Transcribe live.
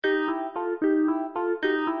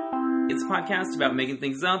It's a podcast about making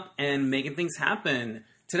things up and making things happen.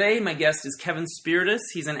 Today, my guest is Kevin Spiritus.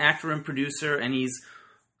 He's an actor and producer, and he's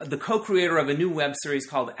the co-creator of a new web series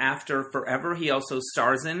called After Forever. He also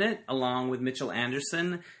stars in it, along with Mitchell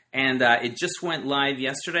Anderson. And it just went live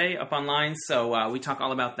yesterday up online, so we talk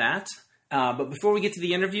all about that. But before we get to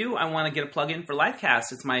the interview, I want to get a plug in for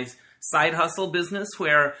Livecast. It's my side hustle business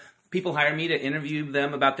where people hire me to interview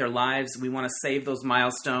them about their lives. We want to save those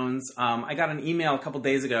milestones. I got an email a couple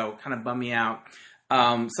days ago, kind of bummed me out.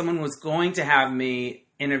 Someone was going to have me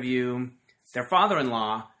interview their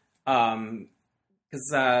father-in-law because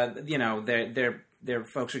their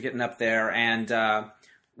folks are getting up there, and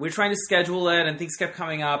we're trying to schedule it, and things kept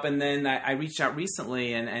coming up. And then I reached out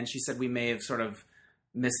recently, and she said we may have sort of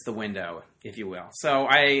missed the window, if you will. So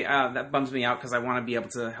that bums me out because I want to be able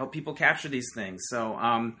to help people capture these things.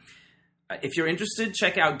 So if you're interested,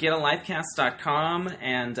 check out getalifecast.com,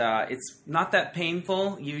 and it's not that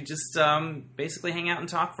painful. You just basically hang out and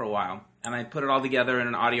talk for a while. And I put it all together in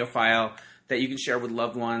an audio file that you can share with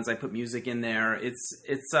loved ones. I put music in there.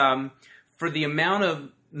 It's for the amount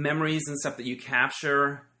of memories and stuff that you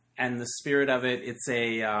capture and the spirit of it, it's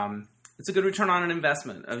a good return on an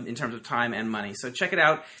investment in terms of time and money. So check it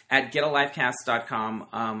out at getalifecast.com.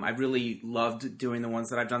 I've really loved doing the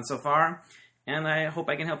ones that I've done so far, and I hope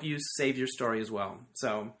I can help you save your story as well.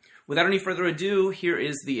 So without any further ado, here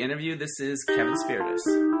is the interview. This is Kevin Spiritus.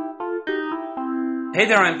 Hey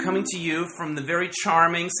there, I'm coming to you from the very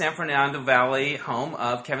charming San Fernando Valley home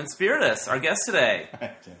of Kevin Spiritus, our guest today.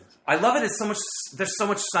 I love it. There's so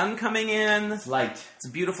much sun coming in. It's light. It's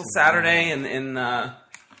a beautiful Saturday in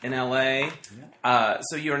LA. Yeah.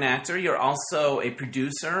 So you're an actor. You're also a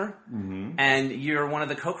producer, and you're one of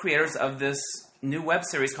the co-creators of this new web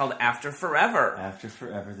series called After Forever. After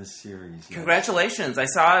Forever, the series. Yes. Congratulations! I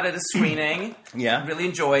saw it at a screening. Yeah, really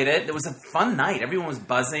enjoyed it. It was a fun night. Everyone was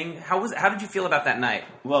buzzing. How did you feel about that night?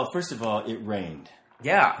 Well, first of all, it rained.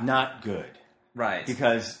 Yeah, not good. Right,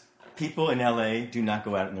 because people in LA do not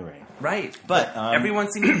go out in the rain. Right, but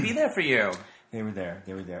everyone seemed to be there for you. They were there.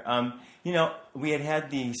 We had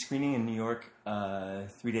the screening in New York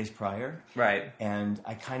 3 days prior. Right. And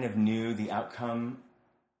I kind of knew the outcome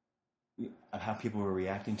of how people were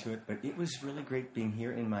reacting to it, but it was really great being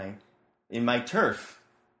here on my turf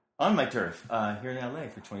here in LA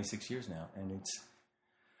for 26 years now, and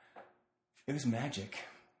it was magic.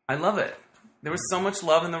 I love it. There was so much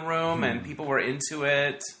love in the room, and people were into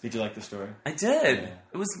it. Did you like the story? I did. Yeah.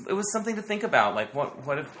 It was something to think about. Like, what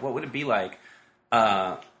would it be like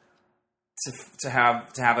to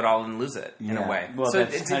have it all and lose it in a way? Well, so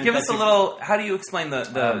give us a little. How do you explain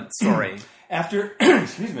the story? After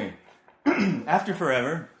excuse me, After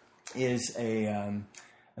Forever is a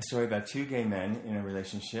story about two gay men in a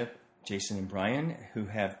relationship, Jason and Brian, who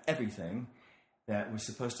have everything that was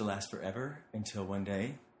supposed to last forever until one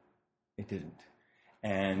day it didn't.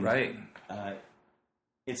 And right.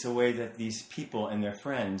 It's a way that these people and their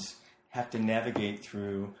friends have to navigate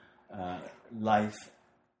through life,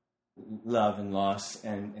 love and loss,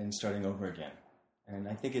 and starting over again. And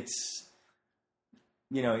I think it's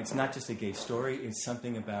not just a gay story. It's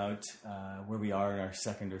something about where we are in our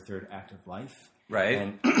second or third act of life.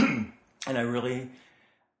 Right. And I really,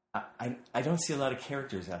 I don't see a lot of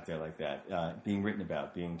characters out there like that being written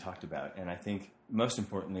about, being talked about. And I think most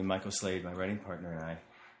importantly, Michael Slade, my writing partner, and I,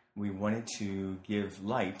 we wanted to give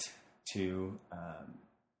light to,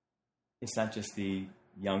 it's not just the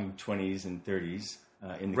young 20s and 30s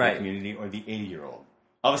in the gay community or the 80-year-old.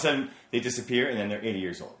 All of a sudden, they disappear and then they're 80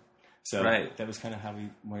 years old. So that was kind of how we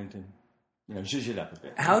wanted to, zhuzh it up a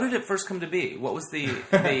bit. How did it first come to be? What was the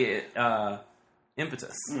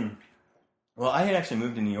impetus? Well, I had actually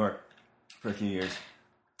moved to New York for a few years,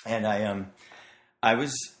 and I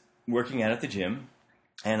was working out at the gym,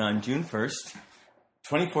 and on June 1st,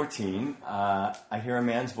 2014, I hear a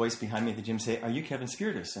man's voice behind me at the gym say, "Are you Kevin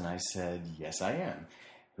Spiritus?" And I said, "Yes, I am."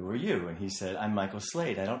 "Who are you?" And he said, "I'm Michael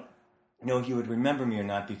Slade. I don't know if you would remember me or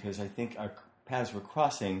not because I think our paths were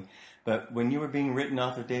crossing, but when you were being written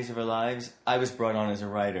off of Days of Our Lives, I was brought on as a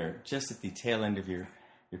writer just at the tail end of your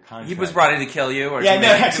contract." He was brought in to kill you, or to make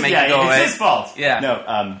you go away? It's his fault. Yeah.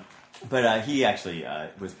 No, but he actually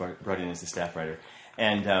was brought in as a staff writer.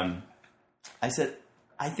 And I said,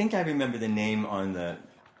 "I think I remember the name on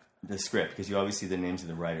the script," because you always see the names of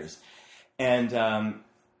the writers. And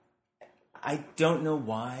I don't know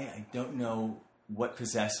why. I don't know what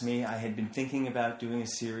possessed me. I had been thinking about doing a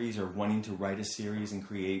series or wanting to write a series and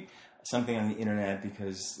create something on the internet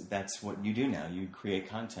because that's what you do now. You create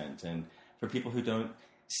content. And for people who don't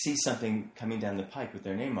see something coming down the pike with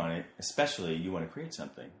their name on it, especially you want to create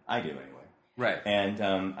something. I do anyway. Right. And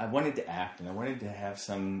I wanted to act and I wanted to have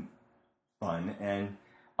some fun. And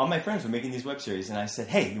all my friends were making these web series, and I said,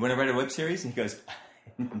 "Hey, you want to write a web series?" And he goes,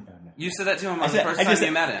 "No." You said that to him on the first time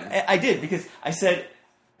you met him. I did, because I said,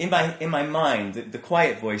 in my mind, the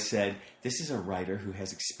quiet voice said, "This is a writer who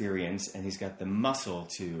has experience, and he's got the muscle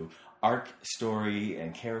to arc story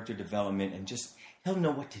and character development, and just he'll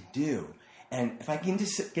know what to do. And if I can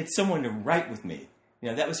just get someone to write with me,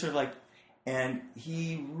 that was sort of like." And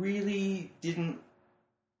he really didn't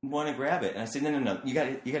want to grab it, and I said, "No, you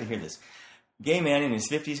got to hear this. Gay man in his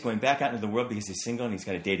 50s going back out into the world because he's single and he's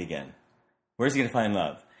got to date again. Where's he going to find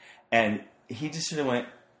love?" And he just sort of went,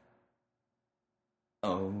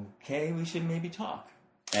 "Okay, we should maybe talk."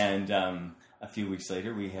 And a few weeks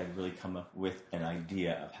later, we had really come up with an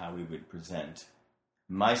idea of how we would present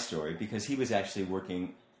my story, because he was actually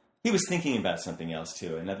he was thinking about something else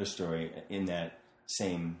too, another story in that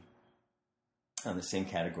same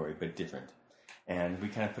category, but different. And we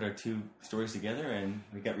kind of put our two stories together, and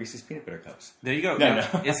we got Reese's Peanut Butter Cups. There you go. No.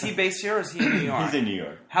 Is he based here, or is he in New York? He's in New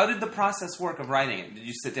York. How did the process work of writing it? Did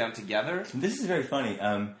you sit down together? This is very funny.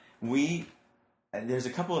 There's a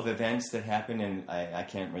couple of events that happen, and I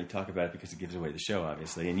can't really talk about it because it gives away the show,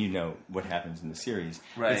 obviously, and you know what happens in the series.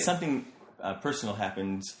 Right. But something personal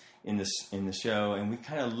happens in the show, and we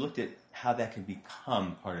kind of looked at how that could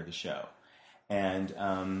become part of the show. And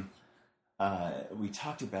we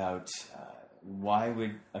talked about why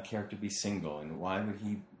would a character be single, and why would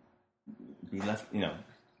he be left?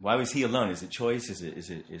 Why was he alone? Is it choice? Is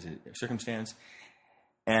it circumstance?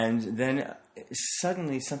 And then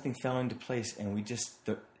suddenly something fell into place, and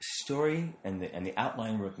the story and the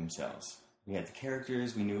outline wrote themselves. We had the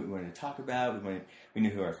characters. We knew what we wanted to talk about. We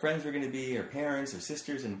knew who our friends were going to be, our parents, our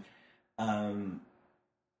sisters, and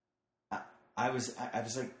I was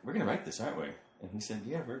like, "We're going to write this, aren't we?" And he said,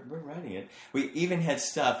 "Yeah, we're writing it." We even had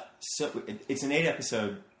stuff. So it's an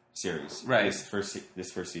 8-episode series. Right. This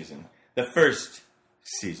first season, the first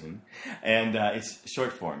season, and it's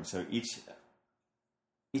short form. So each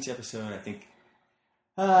episode, I think,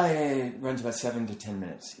 it runs about 7 to 10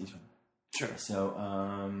 minutes each one. Sure. So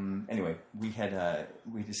anyway, we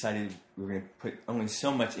decided we were going to put only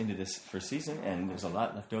so much into this first season, and there's a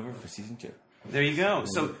lot left over for season 2. There you go.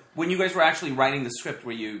 So when you guys were actually writing the script,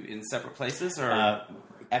 were you in separate places, or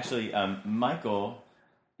actually, Michael,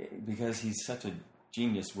 because he's such a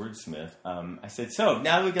genius wordsmith, I said, "So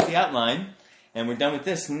now we've got the outline, and we're done with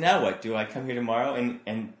this. Now what? Do I come here tomorrow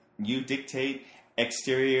and you dictate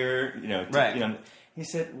exterior? Right. He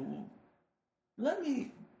said, "Why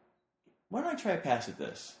don't I try a pass at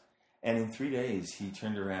this?" And in 3 days, he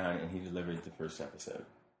turned around and he delivered the first episode.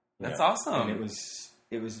 That's awesome. And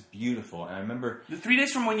it was beautiful. And I remember... 3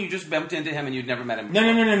 days from when you just bumped into him and you'd never met him before.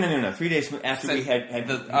 No. 3 days after we had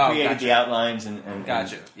created the outlines and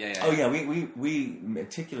Gotcha. Yeah. Oh, yeah. We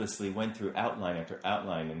meticulously went through outline after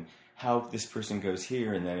outline and how this person goes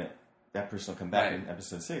here, and then that person will come back in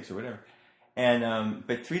episode 6 or whatever. And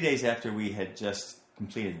but 3 days after we had just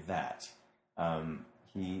completed that,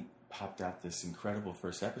 he popped out this incredible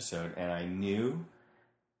first episode, and I knew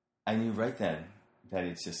right then that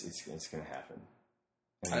it's going to happen.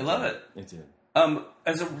 And I love it. It did.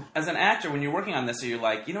 As an actor, when you're working on this, are you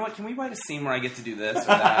like, you know what? Can we write a scene where I get to do this or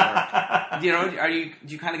that? Or, do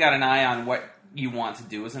you kind of got an eye on what you want to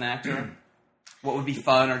do as an actor? What would be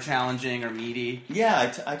fun or challenging or meaty?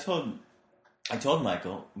 Yeah, I told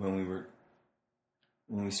Michael when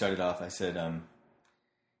we started off. I said,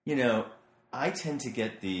 I tend to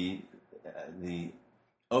get the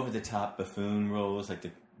over the top buffoon roles, like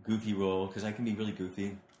the goofy role, because I can be really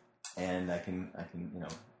goofy. And I can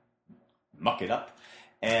muck it up.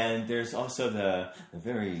 And there's also the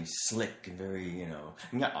very slick and very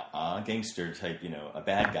gangster type, a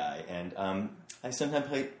bad guy. And I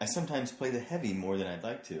sometimes play the heavy more than I'd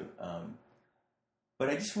like to. But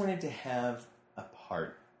I just wanted to have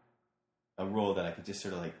a role that I could just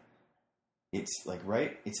sort of it's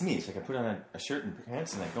me. It's like I put on a shirt and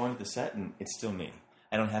pants and I go onto the set and it's still me.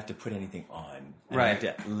 I don't have to put anything on. I don't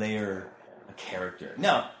have to layer a character.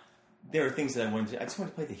 Now, there are things that I just wanted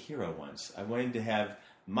to play the hero once. I wanted to have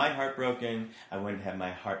my heart broken. I wanted to have my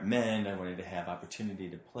heart mend. I wanted to have opportunity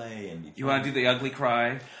to play and be fun. You want to do the ugly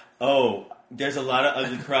cry? Oh, there's a lot of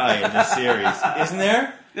ugly cry in this series. Isn't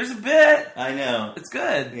there? There's a bit. I know. It's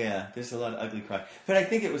good. Yeah, there's a lot of ugly cry. But I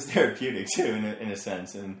think it was therapeutic, too, in a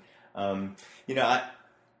sense. And, I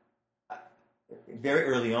very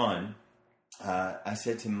early on, I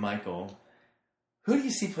said to Michael, "Who do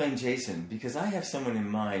you see playing Jason? Because I have someone in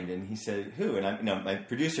mind." And he said, "Who?" And I, my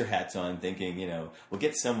producer hat's on, thinking, we'll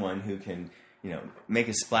get someone who can, make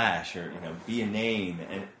a splash or be a name.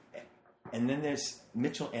 And then there's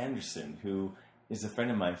Mitchell Anderson, who is a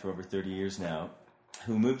friend of mine for over 30 years now,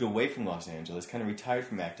 who moved away from Los Angeles, kind of retired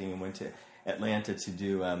from acting and went to Atlanta to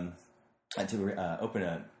do open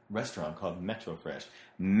a restaurant called Metro Fresh.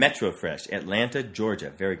 Metro Fresh, Atlanta, Georgia.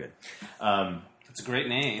 Very good. It's a great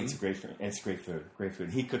name. It's great food. Great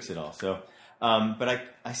food. He cooks it all. So, but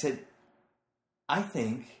I said, I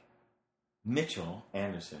think Mitchell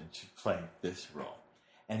Anderson should play this role.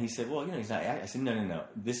 And he said, well, he's not. I said, no.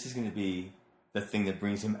 This is going to be the thing that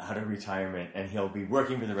brings him out of retirement, and he'll be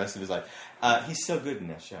working for the rest of his life. He's so good in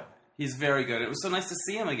that show. He's very good. It was so nice to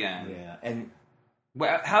see him again. Yeah, and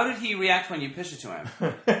how did he react when you pitched it to him?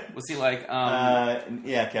 Was he like,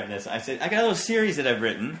 yeah, Kevin, I said, I got a little series that I've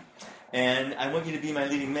written, and I want you to be my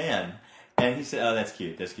leading man. And he said, oh, that's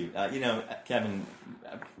cute. Kevin,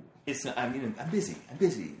 it's not, I'm busy.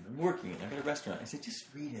 I'm working. I've got a restaurant. I said, just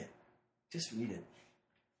read it.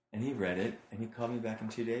 And he read it, and he called me back in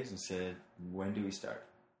 2 days and said, when do we start?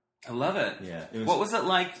 I love it. Yeah. What was it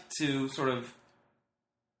like to sort of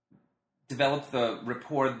develop the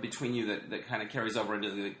rapport between you that kind of carries over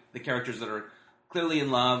into the characters that are clearly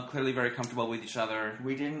in love, clearly very comfortable with each other?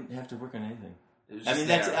 We didn't have to work on anything. It was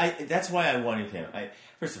just that's why I wanted him.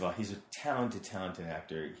 First of all, he's a talented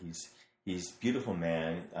actor. He's a beautiful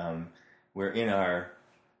man. We're in our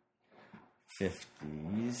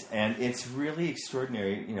 50s, and it's really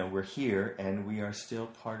extraordinary. We're here, and we are still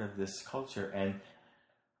part of this culture. And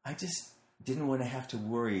I just didn't want to have to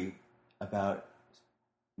worry about,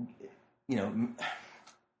 I don't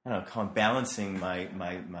know, balancing my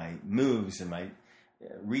moves and my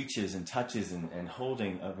reaches and touches and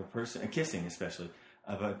holding of a person, and kissing especially,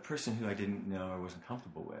 of a person who I didn't know or wasn't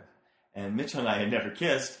comfortable with. And Mitchell and I had never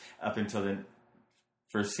kissed up until the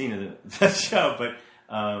first scene of the show, but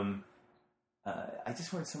I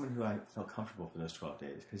just wanted someone who I felt comfortable for those 12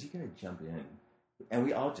 days, because you got to jump in, and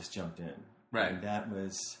we all just jumped in, right? And that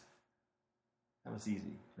was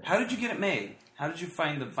easy. How did you get it made? How did you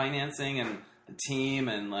find the financing and the team,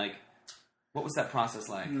 and what was that process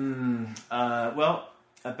like? Well,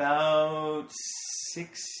 about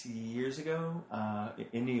 6 years ago,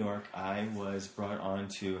 in New York, I was brought on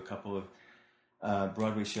to a couple of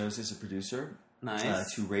Broadway shows as a producer.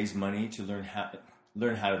 Nice. To raise money, to learn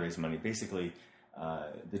how to raise money. Basically,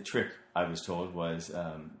 the trick, I was told, was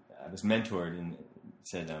I was mentored and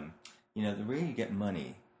said, the way you get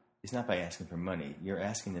money is not by asking for money. You're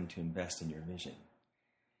asking them to invest in your vision.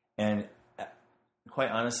 And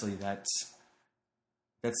quite honestly, that's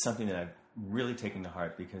something that I've really taken to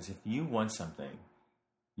heart, because if you want something,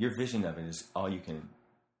 your vision of it is all you can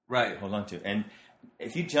hold on to. And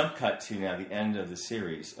if you jump cut to now the end of the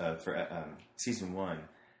series for season 1,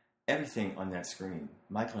 everything on that screen,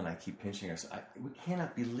 Michael and I keep pinching ourselves. We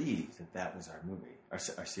cannot believe that was our movie, our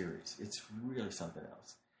series. It's really something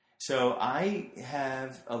else. So I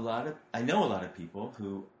know a lot of people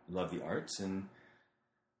who love the arts and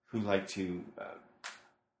who like to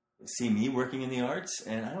see me working in the arts,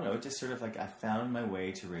 and I don't know, just sort of I found my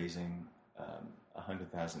way to raising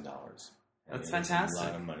 $100,000. That's fantastic. A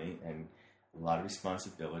lot of money and a lot of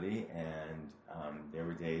responsibility, and there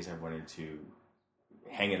were days I wanted to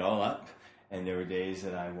hang it all up, and there were days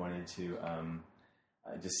that I wanted to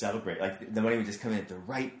just celebrate. The money would just come in at the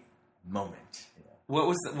right moment.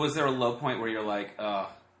 What was there a low point where you're like,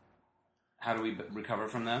 how do we recover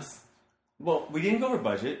from this? Well, we didn't go over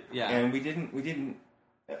budget, and we didn't.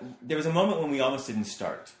 There was a moment when we almost didn't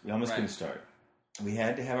start. We almost couldn't start. We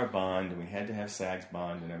had to have our bond, and we had to have SAG's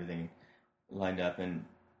bond and everything lined up. And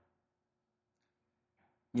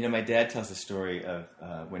my dad tells a story of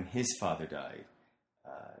when his father died.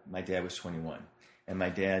 My dad was 21, and my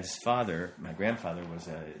dad's father, my grandfather, was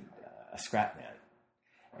a scrap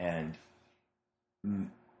man. And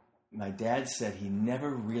my dad said he never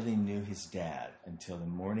really knew his dad until the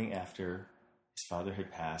morning after his father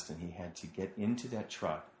had passed, and he had to get into that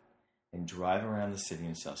truck and drive around the city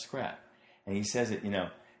and sell scrap. And he says that,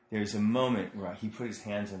 there's a moment where he put his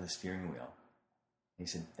hands on the steering wheel. And he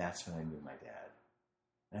said, that's when I knew my dad.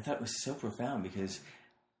 And I thought it was so profound, because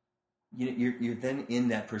you're then in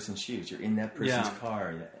that person's shoes. You're in that person's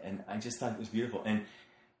car. And I just thought it was beautiful. And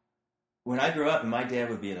when I grew up, my dad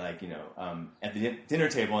would be at the dinner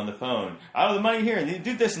table on the phone, the money here, and you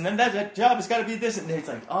do this, and then that job has got to be this, and it's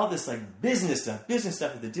all this business stuff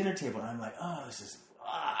at the dinner table, and I'm like, oh, this is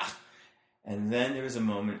And then there was a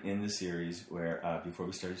moment in the series where before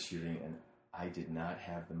we started shooting, and I did not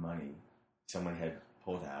have the money. Someone had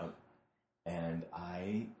pulled out, and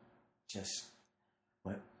I just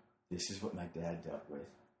went, this is what my dad dealt with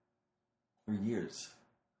for years.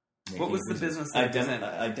 What was the business?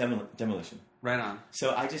 Demolition. Right on.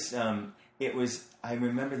 So I just, I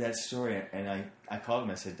remember that story, and I called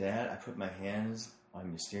him. I said, Dad, I put my hands on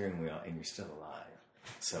your steering wheel, and you're still alive.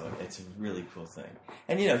 So it's a really cool thing.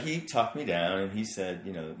 And, he talked me down and he said,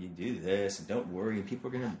 you do this and don't worry. And people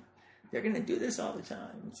they're going to do this all the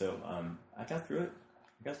time. So I got through it.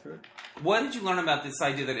 What did you learn about this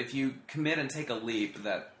idea that if you commit and take a leap,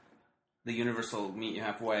 that the universe will meet you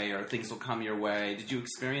halfway or things will come your way? Did you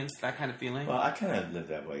experience that kind of feeling? Well, I kind of live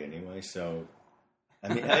that way anyway, so...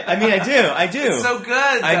 I mean, I do. It's so good,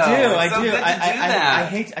 though. I do. Good to do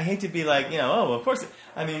that. I hate to be like, well, of course.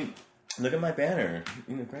 I mean, look at my banner.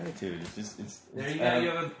 Gratitude. It's there you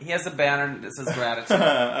go. He has a banner that says gratitude.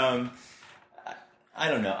 I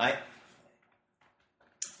don't know.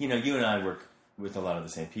 You and I work with a lot of the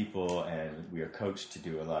same people, and we are coached to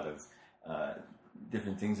do a lot of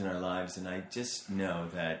different things in our lives, and I just know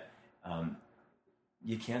that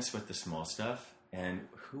you can't sweat the small stuff. And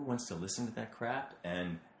who wants to listen to that crap?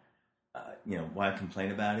 And, why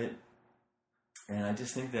complain about it? And I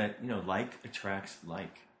just think that, like attracts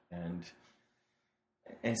like. And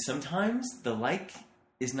sometimes the like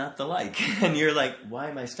is not the like. And you're like, why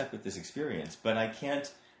am I stuck with this experience? But I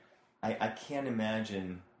can't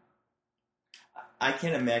imagine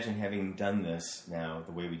having done this now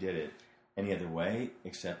the way we did it any other way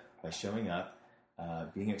except by showing up,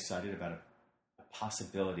 being excited about a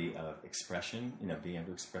possibility of expression, being able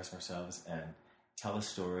to express ourselves and tell a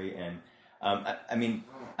story. And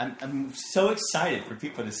I'm so excited for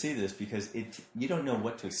people to see this because you don't know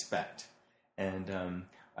what to expect. And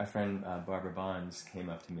our friend Barbara Bonds came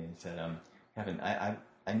up to me and said, Kevin, I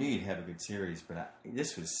knew you'd have a good series, but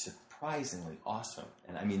this was surprisingly awesome.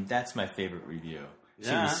 And that's my favorite review. Yeah.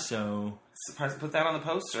 She was so... Surprised to put that on the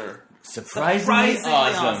poster. Surprisingly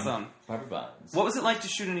awesome. Barbara Bonds. What was it like to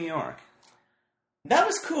shoot in New York? That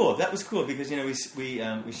was cool because we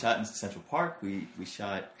shot in Central Park. We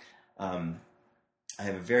shot. I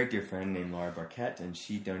have a very dear friend named Laura Barquette, and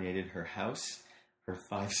she donated her house, her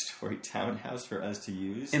 5-story townhouse, for us to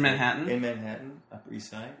use in Manhattan. In Manhattan, Upper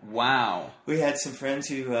East Side. Wow. We had some friends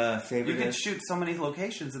who favored us. You could shoot so many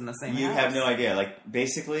locations in the same house. You have no idea. Like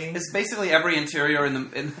basically, it's basically every interior in the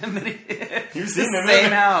mini. You've seen the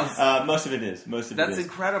same house. Most of it is. That's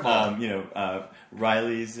incredible.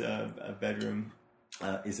 Riley's bedroom.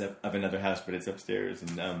 Is of another house, but it's upstairs,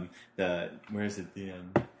 and where is it?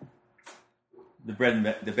 The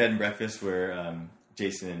bed and breakfast where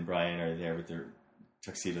Jason and Brian are there with their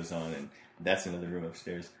tuxedos on, and that's another room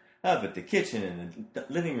upstairs. But the kitchen and the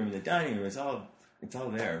living room and the dining room it's all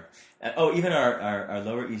there. Even our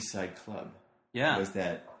Lower East Side club. Yeah, was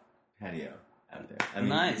that patio out there.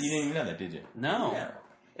 Nice. You didn't even know that, did you? No. Yeah.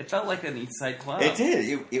 It felt like an East Side club. It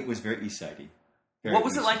did. It was very East Sidey. What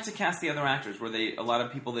was it like to cast the other actors? Were they a lot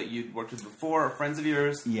of people that you'd worked with before or friends of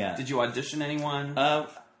yours? Yeah. Did you audition anyone?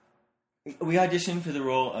 We auditioned for the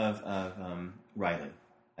role of Riley.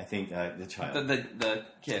 I think the child. The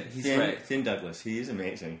kid. He's Finn, great. Finn Douglas. He is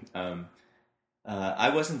amazing.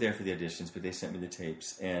 I wasn't there for the auditions, but they sent me the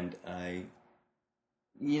tapes. And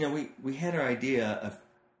we had our idea of...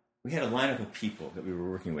 We had a lineup of people that we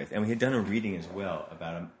were working with. And we had done a reading as well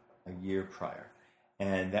about a year prior.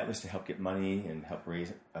 And that was to help get money and help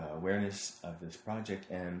raise awareness of this project.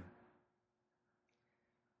 And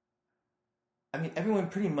everyone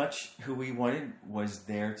pretty much who we wanted was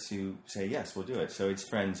there to say, yes, we'll do it. So it's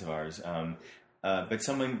friends of ours. But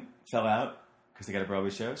someone fell out because they got a Broadway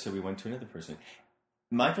show, so we went to another person.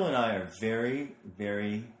 Michael and I are very,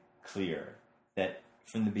 very clear that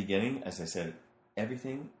from the beginning, as I said,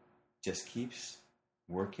 everything just keeps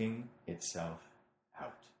working itself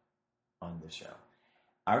out on the show.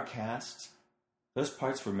 Our cast, those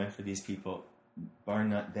parts were meant for these people, bar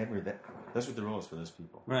none. Those were the roles for those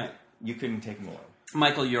people. Right. You couldn't take them away.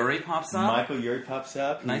 Michael Urie pops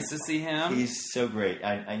up. Nice to see him. He's so great.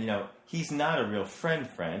 He's not a real friend.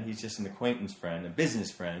 He's just an acquaintance friend, a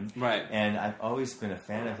business friend. Right. And I've always been a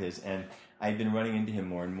fan of his. And I've been running into him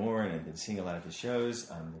more and more, and I've been seeing a lot of his shows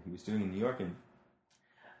that he was doing in New York. And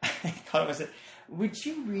I called him and said, would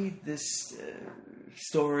you read this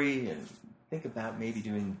story and think about maybe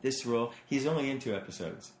doing this role? He's only in 2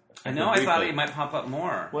 episodes. I know. I thought he might pop up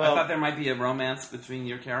more. Well, I thought there might be a romance between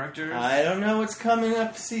your characters. I don't know what's coming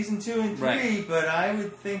up season 2 and 3, right. But I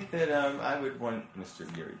would think that I would want Mr.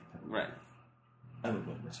 Urie to come back. Right. I would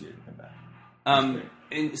want Mr. Urie to come back.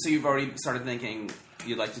 And so you've already started thinking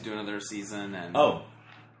you'd like to do another season, and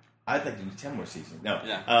I'd like to do 10 more seasons. No,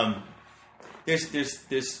 yeah. There's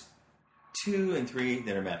 2 and 3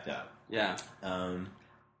 that are mapped out. Yeah.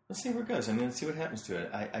 Let's see where it goes. Let's see what happens to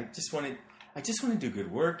it. I just want to do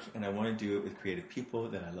good work, and I want to do it with creative people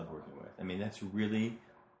that I love working with.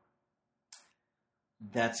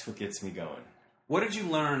 That's what gets me going. What did you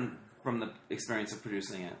learn from the experience of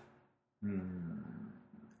producing it?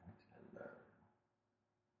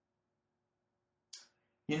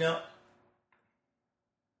 You know,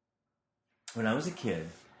 when I was a kid,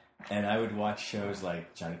 and I would watch shows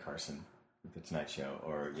like Johnny Carson, The Tonight Show,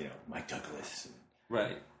 or, you know, Mike Douglas, and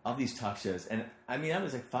Right. all these talk shows. And, I mean, I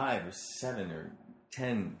was like 5 or 7 or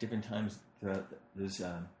 10 different times throughout those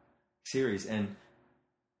series. And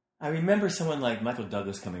I remember someone like Michael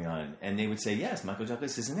Douglas coming on, and they would say, yes, Michael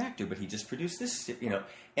Douglas is an actor, but he just produced this, you know.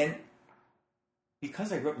 And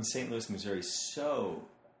because I grew up in St. Louis, Missouri, so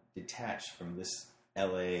detached from this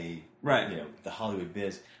L.A., Right. you know, the Hollywood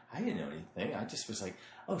biz, I didn't know anything. I just was like,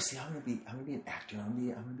 oh, see, I'm gonna be an actor. I'm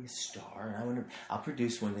gonna be a star, and I'll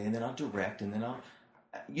produce one day, and then I'll direct, and then I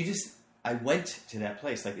went to that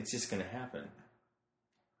place like it's just gonna happen.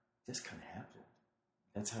 It just kind of happened.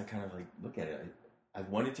 That's how I kind of like look at it. I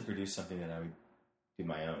wanted to produce something that I would do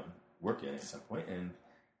my own work in at some point, and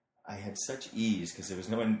I had such ease because there was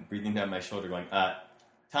no one breathing down my shoulder going,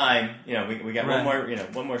 time, you know, we got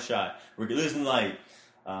one more shot. We're losing light.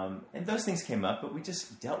 And those things came up, but we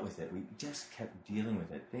just dealt with it. We just kept dealing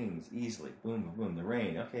with it. Things easily. Boom, boom, boom. The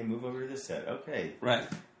rain. Okay, move over to this set. Okay. Right.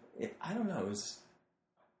 I don't know.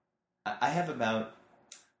 I have about,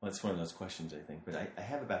 well, it's one of those questions, I think, but I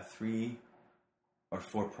have about 3 or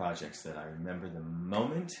 4 projects that I remember the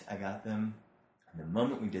moment I got them, and the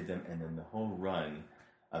moment we did them, and then the whole run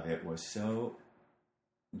of it was so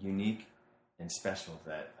unique and special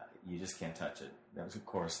that you just can't touch it. That was a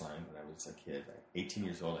chorus line when I was a kid, 18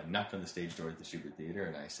 years old. I knocked on the stage door at the Shubert Theater,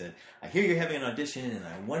 and I said, I hear you're having an audition, and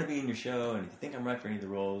I want to be in your show, and if you think I'm right for any of the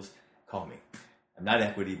roles, call me. I'm not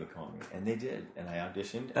Equity, but call me. And they did, and I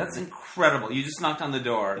auditioned. That's incredible. You just knocked on the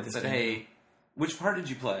door and said, hey, which part did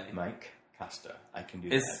you play? Mike Costa. I can do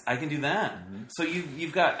that. I can do that. Mm-hmm. So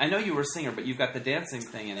you've got, I know you were a singer, but you've got the dancing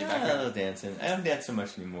thing in your background. A little dancing. I don't dance so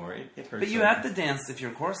much anymore. It hurts. But you have to dance if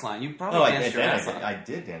you're a chorus line. You probably danced your ass off. I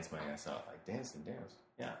did dance my ass off. I danced and danced.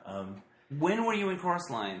 Yeah. When were you in chorus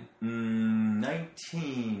line?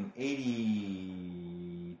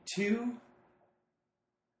 1982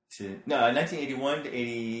 1981 to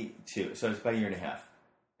 82. So it's about a year and a half.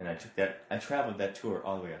 And I traveled that tour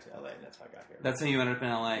all the way out to LA, and that's how I got here. That's how you ended up in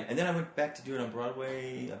LA. And then I went back to do it on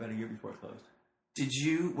Broadway about a year before it closed.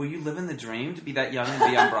 Were you living the dream to be that young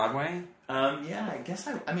and be on Broadway? Yeah, I guess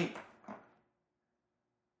I mean,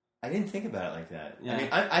 I didn't think about it like that. Yeah. I mean,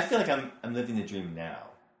 I feel like I'm living the dream now.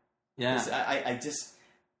 Yeah.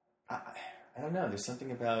 I don't know. There's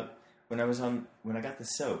something about when I got the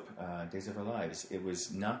soap, Days of Our Lives, it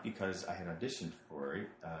was not because I had auditioned for it.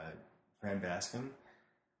 Fran Bascom,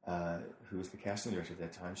 who was the casting director at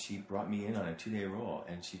that time, she brought me in on a 2-day role,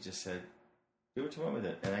 and she just said, do what you want with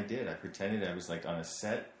it. And I did. I pretended I was like on a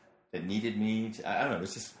set that needed me. I don't know.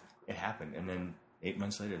 It happened. And then 8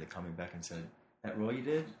 months later, they called me back and said, that role you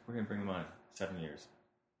did, we're going to bring him on. 7 years.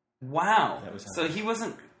 Wow. So he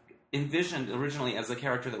wasn't envisioned originally as a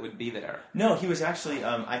character that would be there. No, he was actually,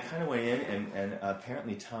 I kind of went in, and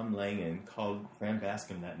apparently Tom Langan called Fran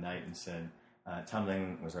Bascom that night and said, Tom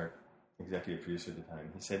Langan was our executive producer at the time.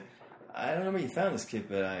 He said, I don't know where you found this kid,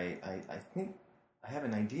 but I think I have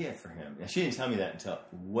an idea for him. Now, she didn't tell me that until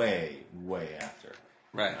way, way after.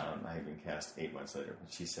 Right. I had been cast 8 months later.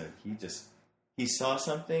 But she said he saw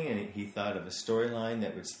something, and he thought of a storyline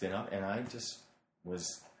that would spin up, and I just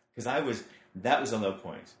was, because that was a low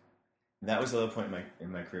point. That was a low point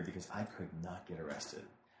in my career because I could not get arrested.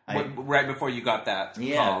 Right before you got that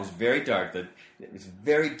Yeah, call. It was very dark. It was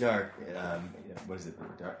very dark. What is it?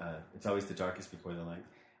 It's always the darkest before the light.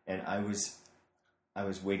 And I was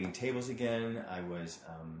waiting tables again. I was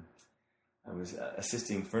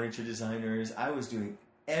assisting furniture designers. I was doing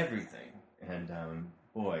everything. And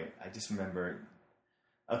boy, I just remember,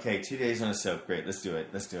 okay, 2 days on a soap. Great, let's do it.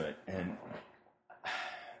 And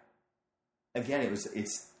again,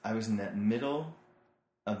 I was in that middle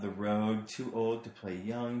of the road, too old to play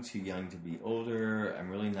young, too young to be older.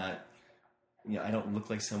 I'm really not, I don't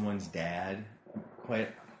look like someone's dad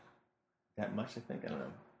quite that much, I think. I don't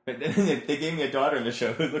know. But then they gave me a daughter in the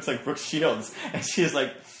show who looks like Brooke Shields. And she's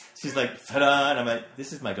like, ta-da! And I'm like,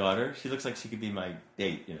 this is my daughter. She looks like she could be my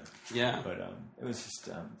date, Yeah. But it was just,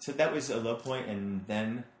 so that was a low point, and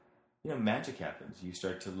then, magic happens. You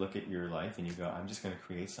start to look at your life and you go, I'm just going to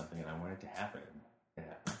create something, and I want it to happen. It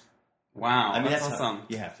happens. Wow, I mean, that's awesome.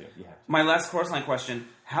 You have to. My last chorus line question,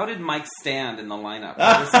 how did Mike stand in the lineup?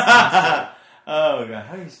 Oh, God,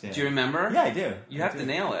 how do you stand? Do you remember? Yeah, I do. You have to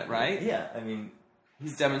nail it, right? Yeah, I mean...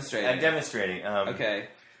 He's demonstrating. I'm demonstrating. Okay.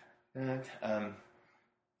 I'm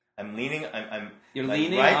leaning. You're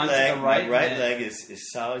leaning onto the right. My right leg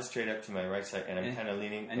is solid straight up to my right side, and I'm kind of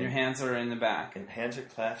leaning. And your hands are in the back. And hands are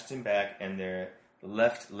clasped in back, and their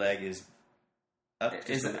left leg is up,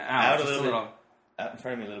 out a little bit. out in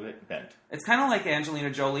front of me a little bit, bent. It's kind of like Angelina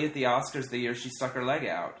Jolie at the Oscars the year she stuck her leg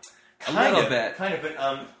out. A Kind little of, bit. Kind of,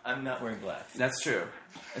 but I'm not wearing black. That's true.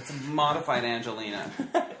 It's a modified Angelina.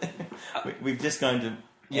 We've just gone to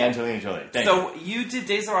Angelina Jolie. Thank So you did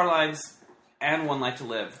Days of Our Lives and One Life to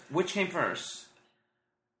Live. Which came first?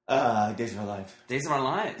 Days of Our Lives. Days of Our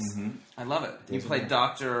Lives. Mm-hmm. I love it. Days you played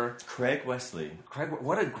Dr. Craig Wesley. Craig.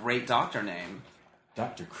 What a great doctor name.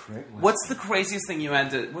 Dr. Craig Wesley. What's the craziest thing you had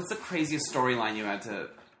to... What's the craziest storyline you had to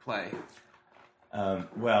play?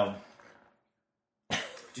 Well...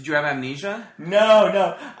 Did you have amnesia?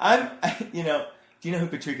 No. Do you know who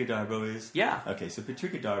Patrika Darbo is? Yeah. Okay, so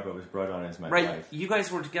Patrika Darbo was brought on as my Right. wife. You guys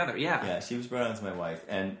were together, yeah. Yeah, she was brought on as my wife,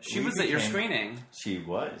 and She was at your screening. She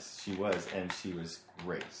was, and she was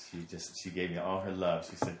great. She gave me all her love.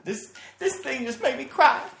 She said, "This thing just made me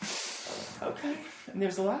cry." Okay, and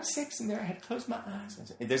there's a lot of sex in there. I had to close my eyes. I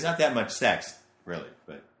said, there's not that much sex, really,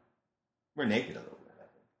 but we're naked a little bit. I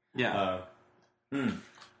think. Yeah.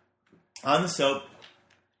 On the soap,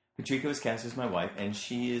 Patrika was cast as my wife, and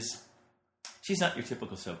she's not your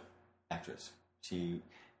typical soap actress. She,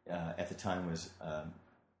 at the time, was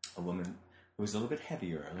a woman who was a little bit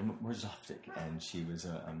heavier, a little bit more Zoftic, and she was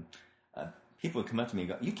people would come up to me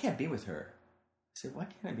and go, "You can't be with her." I said, "Why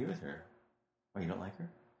can't I be with her? Oh, you don't like her?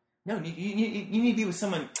 No, you need to be with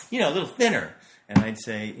someone, a little thinner." And I'd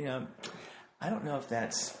say, I don't know if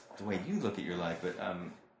that's the way you look at your life, but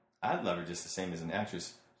I'd love her just the same as an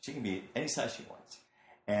actress. She can be any size she wants.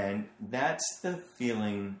 And that's the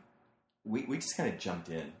feeling. We just kind of jumped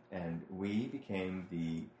in, and we became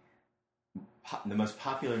the most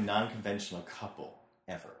popular non-conventional couple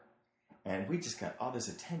ever. And we just got all this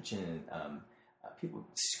attention, and people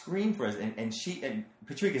scream for us. And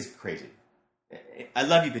Patrika's crazy. I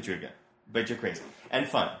love you, Patrika, but you're crazy and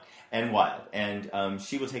fun and wild. And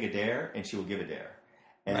she will take a dare, and she will give a dare.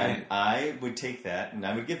 And right. I would take that, and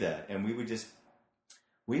I would give that, and we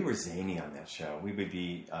were zany on that show. We would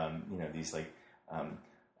be, these like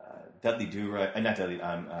Dudley not Dudley,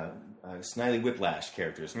 Snidely Whiplash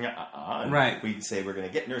characters. Right. We'd say we're going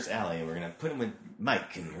to get Nurse Allie, and we're going to put him with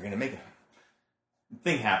Mike, and we're going to make a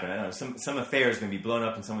thing happen. I don't know, some affair is going to be blown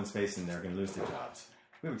up in someone's face, and they're going to lose their jobs.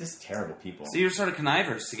 We were just terrible people. So you were sort of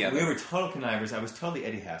connivers together. We were total connivers. I was totally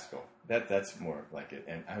Eddie Haskell. That's more like it.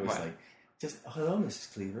 And I was like, just, "Hello,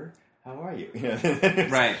 Mrs. Cleaver. How are you?"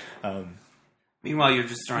 Right. Meanwhile, you're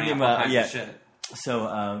just stirring up all kinds of shit.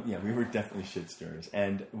 So, we were definitely shit stirrers.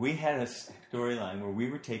 And we had a storyline where we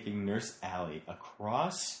were taking Nurse Allie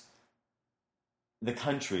across the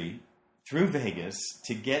country through Vegas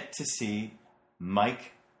to get to see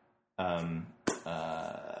Mike. Oh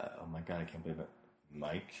my God, I can't believe it.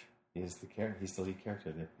 Mike is the character. He's the lead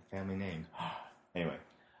character, the family name. Anyway,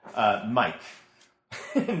 Mike.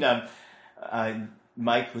 And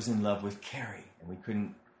Mike was in love with Carrie, and we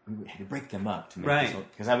had to break them up to make this,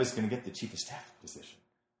 because I was going to get the chief of staff position,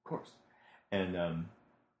 of course. And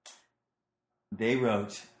they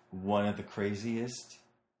wrote one of the craziest.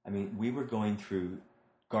 I mean, we were going through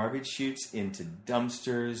garbage chutes into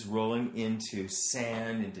dumpsters, rolling into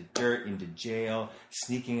sand, into dirt, into jail,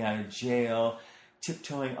 sneaking out of jail,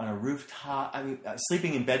 tiptoeing on a rooftop. I mean,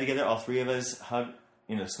 sleeping in bed together, all three of us, hugged,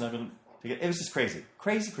 snuggled together. It was just crazy.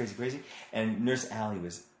 Crazy. And Nurse Allie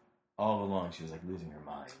was, all along, she was like losing her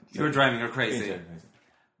mind. You were driving her crazy.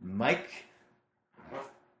 Mike,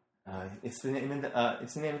 it's the name of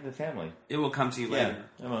the family. It will come to you later.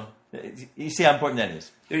 Yeah. Well, you see how important that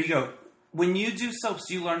is. There you go. When you do soaps,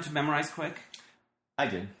 do you learn to memorize quick? I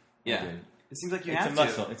did. Yeah. I did. It seems like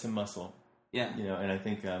It's a muscle. Yeah. And I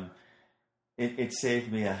think it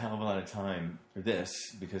saved me a hell of a lot of time for this,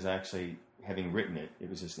 because actually, having written it, it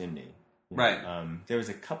was just in me. Right. There was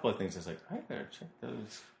a couple of things I was like, I better check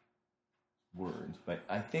those words. But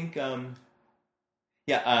I think, I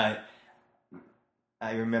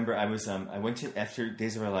remember I went to, after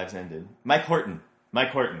Days of Our Lives ended, Mike Horton.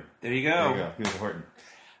 There you go. He was a Horton.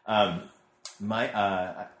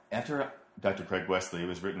 After Dr. Craig Wesley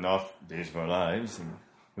was written off Days of Our Lives, and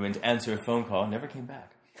he went to answer a phone call, never came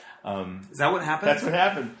back. Is that what happened? That's what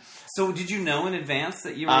happened. So did you know in advance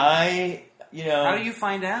that you were... How do you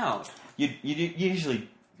find out? You usually,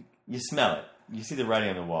 you smell it. You see the writing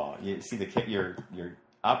on the wall. You see your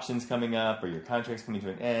options coming up, or your contracts coming to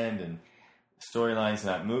an end, and storylines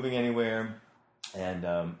not moving anywhere. And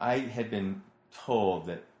I had been told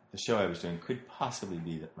that the show I was doing could possibly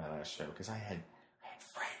be my last show, because I had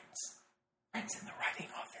friends in the writing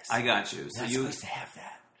office. I got you. So Not you supposed to have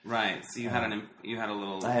that. Right. So you had a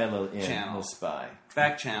little. I had a little channel, little spy,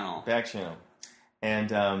 back channel,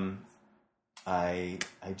 and I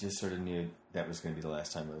just sort of knew that was going to be the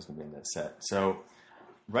last time I was going to be in that set. So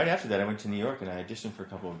right after that, I went to New York and I auditioned for a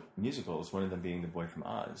couple of musicals, one of them being The Boy from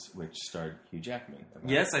Oz, which starred Hugh Jackman.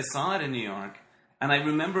 Yes, I saw it in New York. And I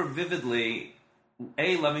remember vividly,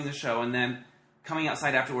 loving the show, and then coming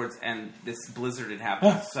outside afterwards, and this blizzard had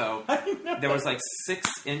happened. So there was like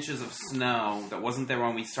 6 inches of snow that wasn't there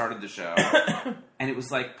when we started the show. And it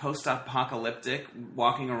was like post-apocalyptic,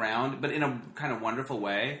 walking around, but in a kind of wonderful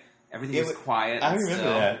way. Everything was quiet. I remember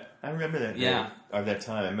that. I remember that day, Yeah. or that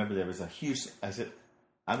time. I remember there was a huge... I said,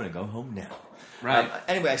 I'm going to go home now. Right.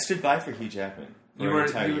 Anyway, I stood by for Hugh Jackman for an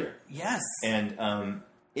entire year. Yes. And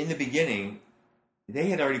in the beginning, they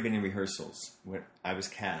had already been in rehearsals when I was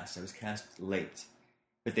cast. I was cast late.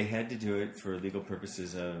 But they had to do it for legal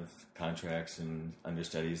purposes of contracts and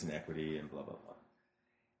understudies and equity and blah, blah, blah.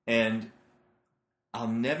 And I'll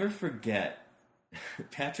never forget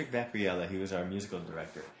Patrick Vaccarella. He was our musical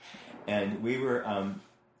director. And we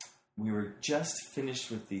were just finished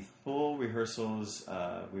with the full rehearsals.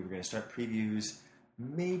 We were going to start previews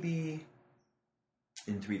maybe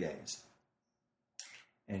in 3 days.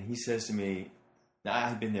 And he says to me, now I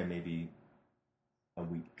had been there maybe a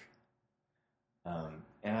week.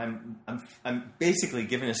 And I'm basically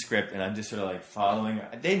given a script and I'm just sort of like following.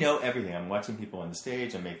 They know everything. I'm watching people on the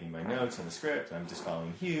stage. I'm making my notes on the script. I'm just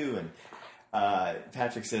following Hugh. And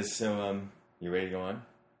Patrick says, so you ready to go on?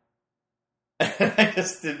 I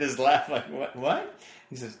just did this laugh like, what?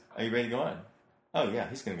 He says, are you ready to go on? Oh, yeah,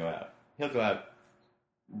 he's going to go out. He'll go out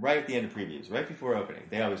right at the end of previews, right before opening.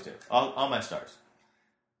 They always do. All my stars.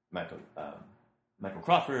 Michael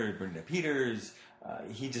Crawford, Bernadette Peters.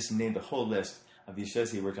 He just named a whole list of these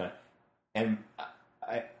shows he worked on. And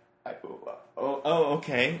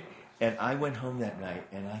okay. And I went home that night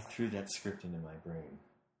and I threw that script into my brain.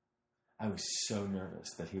 I was so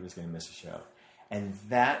nervous that he was going to miss a show. And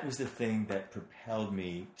that was the thing that propelled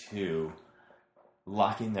me to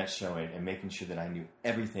locking that show in and making sure that I knew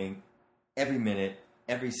everything, every minute,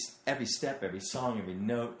 every step, every song, every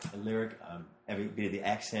note, a lyric, every bit of the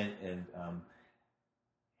accent. And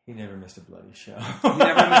he never missed a bloody show. He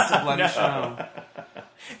never missed a bloody show.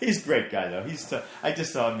 He's a great guy, though. I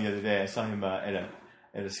just saw him the other day. I saw him at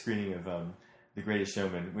a screening of The Greatest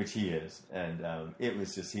Showman, which he is. And it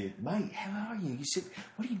was just, Mike, how are you? You said,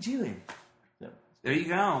 what are you doing? So, there you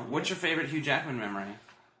go. What's your favorite Hugh Jackman memory?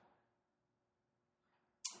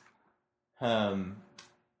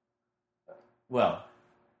 Well,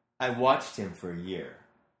 I watched him for a year,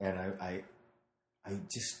 and I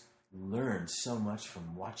just learned so much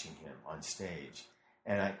from watching him on stage.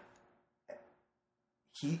 And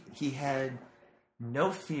he had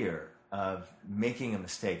no fear of making a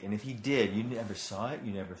mistake. And if he did, you never saw it,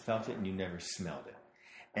 you never felt it, and you never smelled it.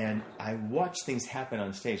 And I watched things happen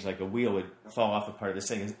on stage, like a wheel would fall off a part of the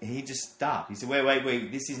thing, and he'd just stop. He said,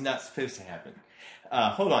 wait, this is not supposed to happen.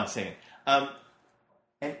 Hold on a second.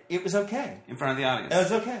 And it was okay. In front of the audience. It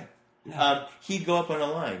was okay. Yeah. He'd go up on a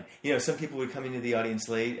line. You know, some people would come into the audience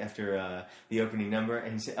late after the opening number,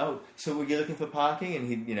 and he'd say, "Oh, so were you looking for parking?" And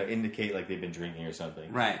he'd, indicate like they'd been drinking or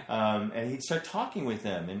something. Right. And he'd start talking with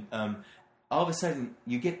them, and all of a sudden,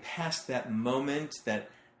 you get past that moment that,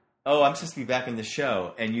 oh, I'm supposed to be back in the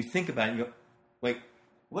show, and you think about it, and you go, wait,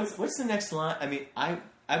 what's the next line? I mean, I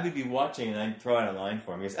would be watching, and I'd throw out a line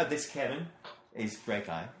for him. He goes, "Oh, this is Kevin. He's a great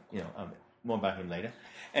guy. More about him later."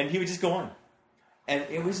 And he would just go on. And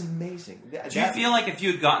it was amazing. Do you feel like if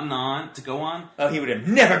you had gotten on to go on... Oh, he would have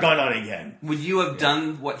never gone on again. Would you have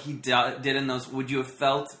done what he did in those... Would you have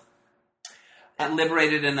felt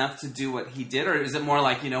liberated enough to do what he did? Or is it more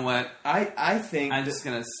like, you know what? I think... I'm just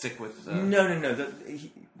going to stick with... No.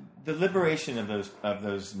 The liberation of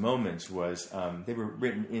those moments was... they were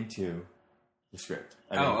written into the script.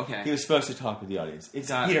 Okay. He was supposed to talk with the audience. It's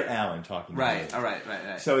Peter Allen talking to the audience.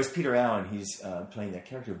 Right. So it's Peter Allen. He's playing that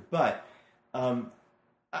character. But...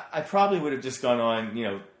 I probably would have just gone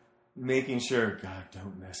on, making sure, God,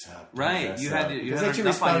 don't mess up. Right, you had that's your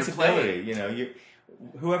responsibility. On your plate.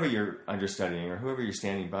 Whoever you're understudying or whoever you're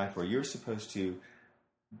standing by for, you're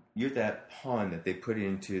that pawn that they put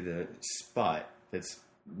into the spot that's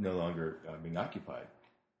no longer being occupied.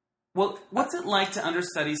 Well, what's it like to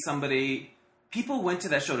understudy somebody? People went to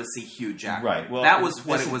that show to see Hugh Jackman. Right. Well, that was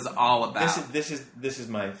what it was all about. This is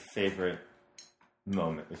my favorite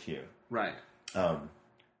moment with Hugh. Right.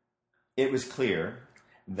 It was clear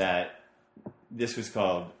that this was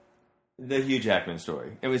called the Hugh Jackman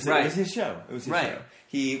story. It was his show. It was his show.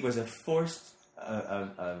 He was a force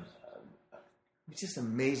of just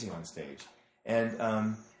amazing on stage.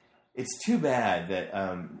 And it's too bad that,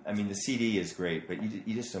 the CD is great, but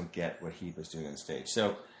you just don't get what he was doing on stage.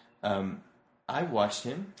 So I watched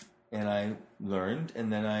him, and I learned,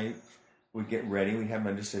 and then I would get ready. We'd have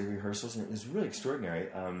understudy rehearsals, and it was really extraordinary.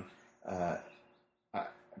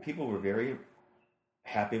 People were very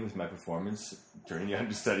happy with my performance during the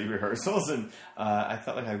understudy rehearsals, and I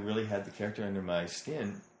felt like I really had the character under my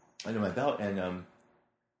skin, under my belt. And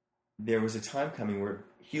there was a time coming where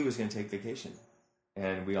Hugh was going to take vacation,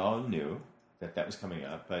 and we all knew that was coming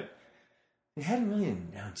up, but they hadn't really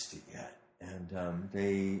announced it yet. And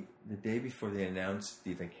the day before they announced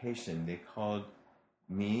the vacation, they called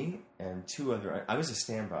me and two other. I was a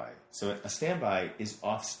standby. So a standby is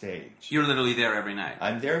off stage. You're literally there every night.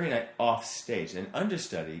 I'm there every night off stage. An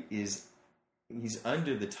understudy he's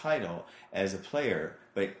under the title as a player,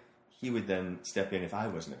 but he would then step in if I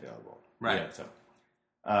wasn't available. Right.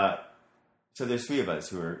 Yeah, so there's three of us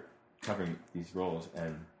who are covering these roles,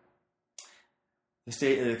 and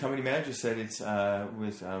the company manager said it's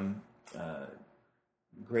with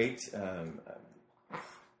great.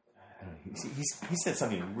 He said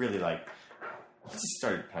something really like, he just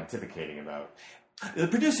started pontificating about, the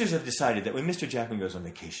producers have decided that when Mr. Jackman goes on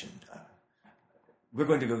vacation, we're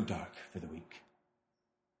going to go dark for the week.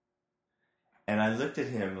 And I looked at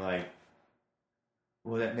him like,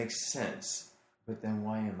 well, that makes sense, but then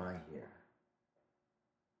why am I here?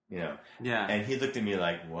 You know? Yeah. And he looked at me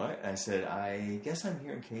like, what? I said, I guess I'm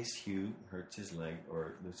here in case Hugh hurts his leg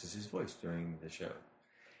or loses his voice during the show.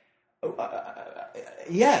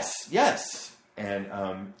 Yes.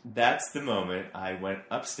 And that's the moment I went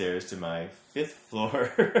upstairs to my 5th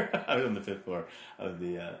floor. I was on the 5th floor of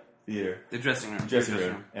the theater. The dressing room. Dressing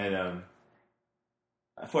room. And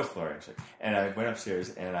 4th floor, actually. And I went upstairs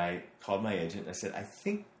and I called my agent and I said, I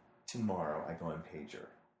think tomorrow I go on pager.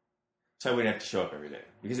 So I wouldn't have to show up every day.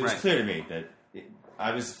 Because it was clear to me that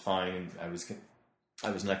I was fine and I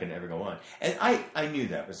was not going to ever go on. And I knew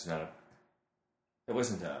that was not it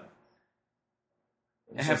wasn't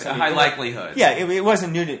it has a high likelihood. Yeah, it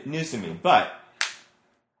wasn't news to me. But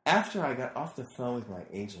after I got off the phone with my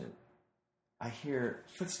agent, I hear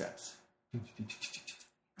footsteps.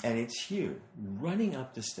 And it's Hugh running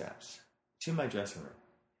up the steps to my dressing room.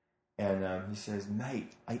 And he says,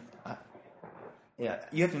 mate, yeah,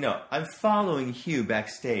 you have to know, I'm following Hugh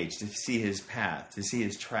backstage to see his path, to see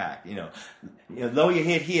his track. You know, lower your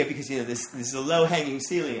head here because, this is a low-hanging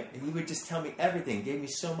ceiling. He would just tell me everything, gave me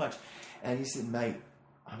so much. And he said, mate,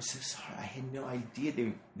 I'm so sorry. I had no idea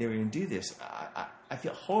they were going to do this. I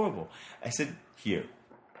feel horrible. I said, Hugh,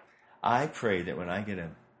 I pray that when I get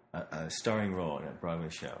a starring role in a Broadway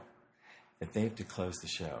show, that they have to close the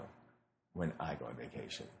show when I go on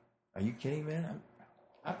vacation. Are you kidding, man?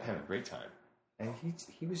 I'm having a great time. And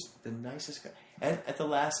he was the nicest guy. And at the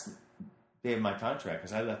last day of my contract,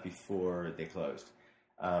 because I left before they closed,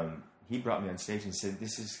 he brought me on stage and said,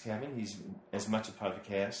 this is Kevin. He's as much a part of the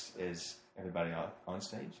cast as everybody on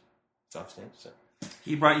stage. It's off stage. So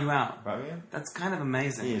he brought you out. Brought me out. That's kind of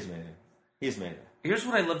amazing. He is amazing. Here's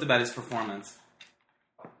what I loved about his performance.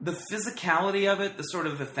 The physicality of it, the sort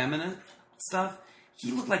of effeminate stuff,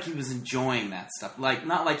 he looked like he was enjoying that stuff. Like,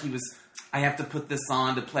 not like he was, I have to put this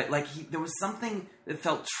on to play. Like, there was something that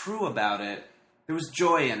felt true about it. There was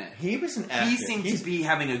joy in it. He was an actor. He seemed to be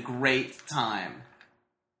having a great time.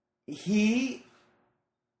 He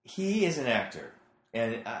is an actor.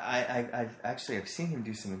 And I've seen him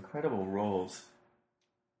do some incredible roles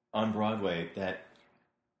on Broadway that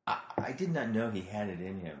I did not know he had it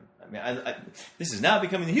in him. I mean, this is now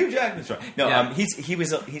becoming the Hugh Jackman story. No, yeah.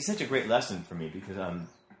 He's such a great lesson for me because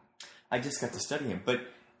I just got to study him. But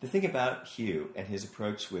the thing about Hugh and his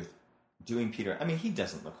approach with doing Peter, I mean, he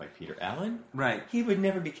doesn't look like Peter Allen. Right. He would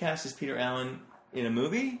never be cast as Peter Allen in a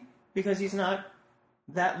movie because he's not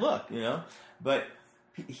that look, But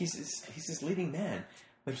he's this leading man.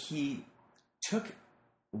 But he took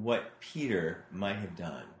what Peter might have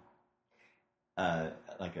done,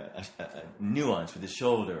 like a nuance with his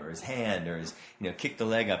shoulder or his hand or his, kick the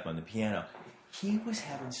leg up on the piano. He was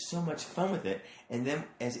having so much fun with it, and then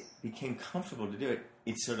as it became comfortable to do it,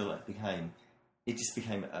 it sort of like became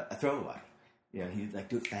a throwaway. He'd like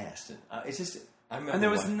do it fast, and it's just. I remember. And there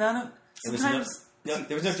was none of. Sometimes there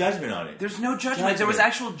was no judgment on it. There's no judgment. There was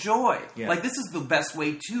actual joy. Yeah. Like, this is the best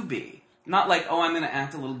way to be. Not like, oh, I'm going to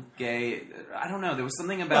act a little gay. I don't know. There was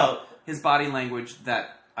something about his body language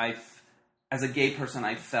that as a gay person,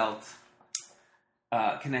 I felt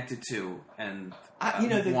connected to and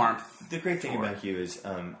warmth. The great thing about Hugh is,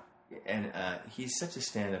 he's such a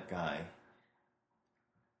stand-up guy.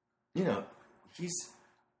 He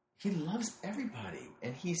loves everybody,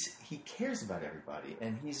 and he cares about everybody,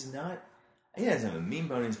 and he doesn't have a mean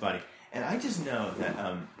bone in his body. And I just know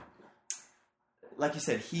that, like you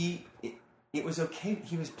said, it was okay.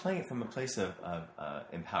 He was playing it from a place of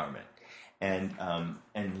empowerment,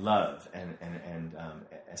 and love and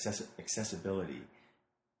accessibility.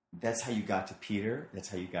 That's how you got to Peter. That's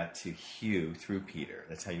how you got to Hugh through Peter.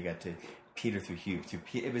 That's how you got to Peter through Hugh.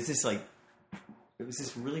 It was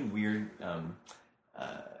this really weird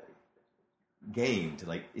game to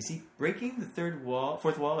like. Is he breaking the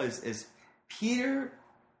fourth wall? Is Peter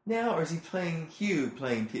now, or is he playing Hugh?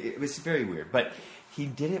 Playing Peter? It was very weird, but he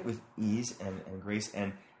did it with ease and grace.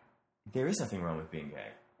 And there is nothing wrong with being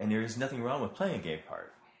gay, and there is nothing wrong with playing a gay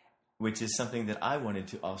part, which is something that I wanted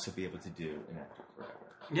to also be able to do in After Forever.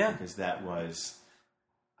 Yeah. Because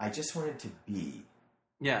I just wanted to be.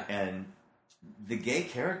 Yeah. And the gay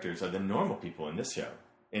characters are the normal people in this show,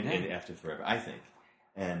 in After Forever, I think.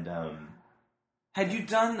 And, had you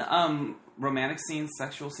done romantic scenes,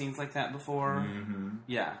 sexual scenes like that before? Mm-hmm.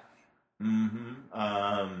 Yeah.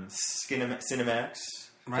 Mm-hmm. Cinemax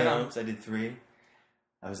Right films. I did 3.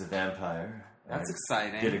 I was a vampire. That's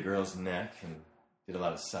exciting. Did a girl's neck and did a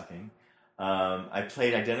lot of sucking. I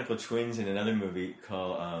played identical twins in another movie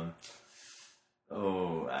called, I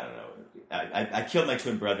don't know. I killed my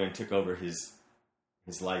twin brother and took over his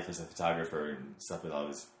life as a photographer and slept with all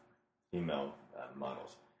his female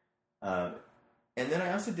models. And then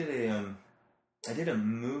I also did a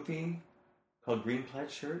movie called Green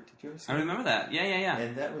Plaid Shirt. Did you ever see it? I remember that. Yeah.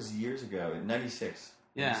 And that was years ago, in 96.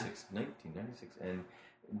 Yeah. 1996. And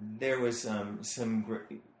there was some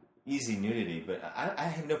easy nudity, but I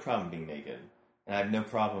have no problem being naked, and I have no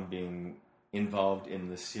problem being involved in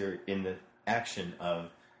the action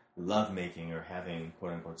of lovemaking or having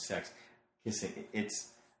quote unquote sex, kissing.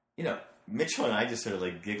 It's Mitchell and I just sort of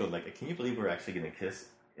like giggled, like, can you believe we're actually going to kiss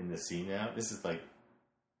in the scene now? This is like,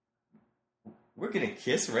 we're going to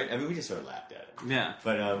kiss, right? I mean, we just sort of laughed at it. Yeah.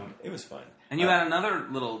 But it was fun. And you had another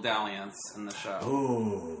little dalliance in the show.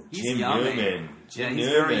 Oh, Jim Newman. Jim he's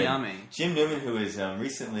Newman. very yummy. Jim Newman, who is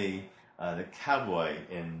recently the cowboy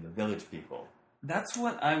in The Village People. That's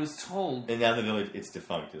what I was told. And now The Village, it's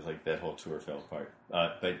defunct. It's like that whole tour fell apart.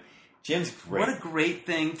 But Jim's great. What a great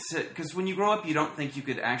thing to... Because when you grow up, you don't think you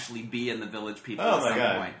could actually be in The Village People Oh, at my some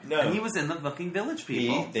God. point. No. And he was in the fucking Village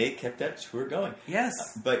People. They kept that tour going. Yes.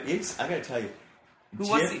 But I got to tell you. Who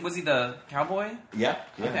was he? Was he the cowboy? Yeah.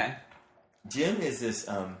 Okay. Jim is this.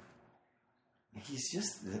 He's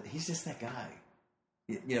just that guy.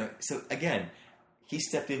 So again, he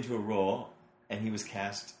stepped into a role and he was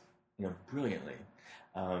cast, brilliantly.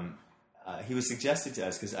 He was suggested to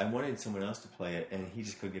us because I wanted someone else to play it, and he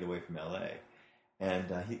just couldn't get away from L.A. And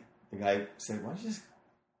the guy said, "Why don't you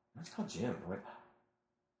call Jim?" I went,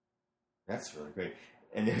 "That's really great."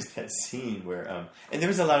 And there's that scene where, and there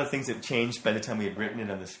was a lot of things that changed by the time we had written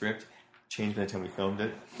it on the script, changed by the time we filmed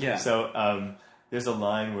it. Yeah. So there's a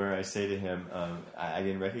line where I say to him, I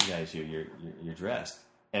didn't recognize you, you're dressed.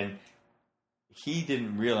 And he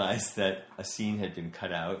didn't realize that a scene had been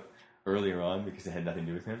cut out earlier on because it had nothing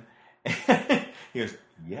to do with him. He goes,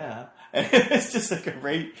 yeah. And it's just like a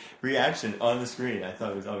great reaction on the screen. I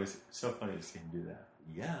thought it was always so funny to see him do that.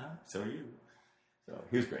 Yeah, so are you. So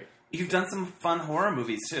he was great. You've done some fun horror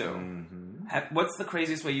movies, too. Mm-hmm. What's the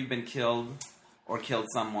craziest way you've been killed or killed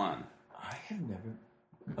someone? I have never...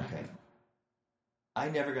 Okay. I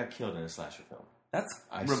never got killed in a slasher film.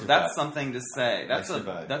 That's something to say. That's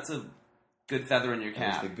a good feather in your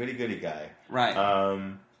cap. I was the goody-goody guy. Right.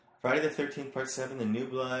 Friday the 13th, Part 7, The New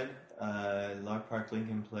Blood. Laura Park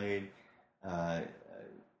Lincoln played the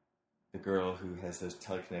girl who has those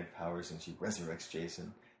telekinetic powers and she resurrects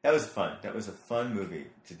Jason. That was fun. That was a fun movie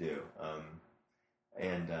to do.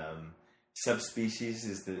 Subspecies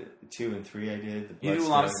is the 2 and 3 I did. You do a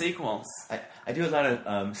lot of sequels. I do a lot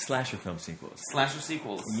of slasher film sequels. Slasher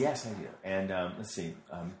sequels. Yes, I do. And let's see.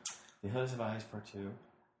 The Hills of Eyes Part 2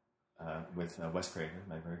 with Wes Craven,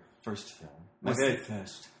 my very first film. My very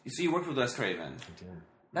first. So you worked with Wes Craven. I did.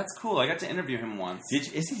 That's cool. I got to interview him once.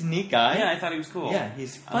 Is he a neat guy? Yeah, I thought he was cool. Yeah,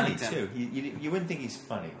 he's funny too. You wouldn't think he's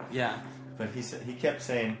funny. Yeah. But he kept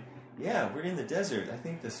saying, yeah, we're in the desert. I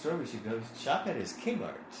think the store we should go shop at is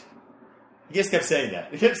Kmart. He just kept saying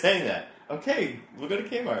that. Okay, we'll go to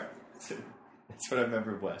Kmart. That's what I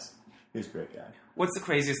remember of Wes. He was a great guy. What's the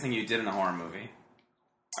craziest thing you did in a horror movie?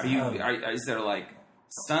 Is there like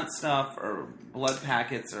stunt stuff or blood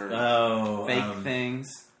packets or fake things?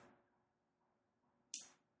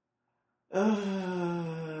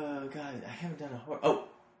 Oh, God, I haven't done a horror. Oh,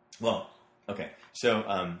 well, okay. So,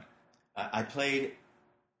 I played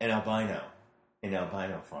an albino in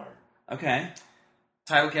Albino Farm. Okay.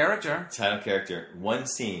 Title character. One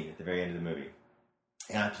scene at the very end of the movie.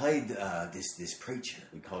 And I played this preacher.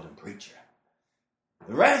 We called him Preacher.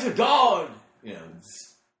 The rats are gone!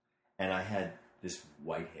 And I had this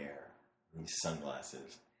white hair, these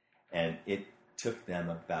sunglasses. and it took them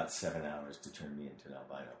about 7 hours to turn me into an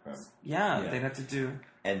albino. They'd have to do.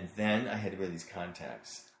 And then I had to wear these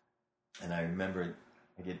contacts, and I remember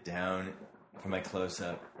I get down for my close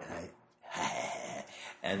up,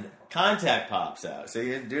 and contact pops out. So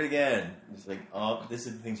you do it again. It's like, oh, this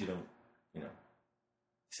is the things you don't,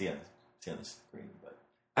 see on the screen. But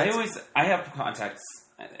I have contacts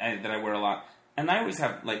that I wear a lot, and I always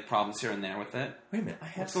have like problems here and there with it. Wait a minute,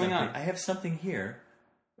 What's going on? I have something here.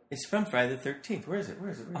 It's from Friday the 13th. Where is it?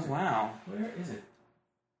 Oh wow! Where is it?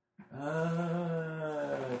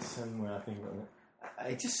 It's somewhere. I think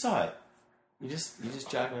I just saw it. You just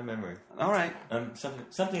jogged my memory. All right.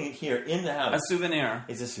 Something here in the house. A souvenir.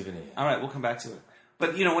 It's a souvenir. All right, we'll come back to it.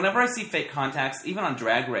 But whenever I see fake contacts, even on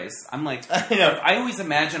Drag Race, I'm like, I know. I always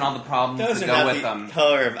imagine all the problems Those that are go not with the them.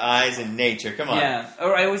 Color of eyes in nature. Come on. Yeah,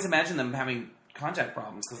 or I always imagine them having contact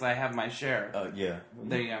problems because I have my share. Oh yeah.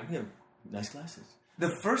 There you go. You have nice glasses. The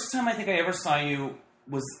first time I think I ever saw you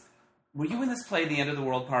was. Were you in this play, The End of the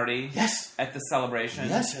World Party? Yes. At the Celebration?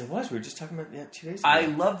 Yes, I was. We were just talking about that 2 days ago. I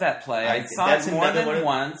love that play. I saw it more than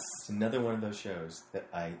once. It's another one of those shows that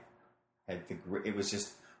I had it was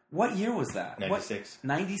just... What year was that? 96.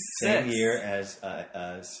 96. Same year as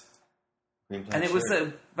Green Planet. And it was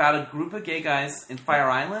about a group of gay guys in Fire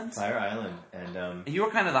Island? Fire Island. And you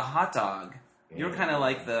were kind of the hot dog. Yeah, you were kind of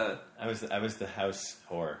like the... I was the house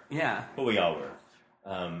whore. Yeah. Well, we all were.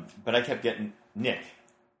 But I kept getting... Nick.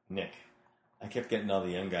 I kept getting all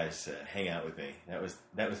the young guys to hang out with me. There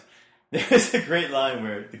was a great line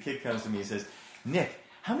where the kid comes to me and says, "Nick,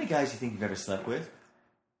 how many guys do you think you've ever slept with?"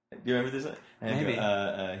 Do you remember this? And maybe.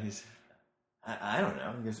 I don't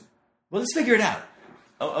know. He goes, "Well, let's figure it out."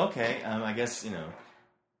 Oh, okay. I guess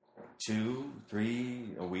 2,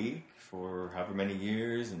 3 a week for however many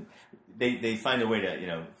years, and they find a way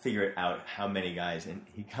to figure it out how many guys. And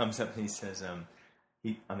he comes up and he says, on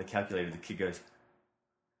the calculator, the kid goes,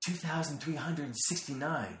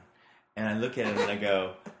 2,369. And I look at him and I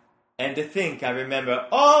go, and to think I remember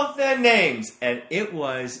all their names. And it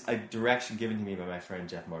was a direction given to me by my friend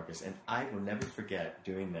Jeff Marcus. And I will never forget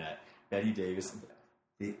doing that. Betty Davis.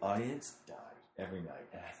 The audience died every night.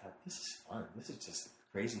 And I thought, this is fun. This is just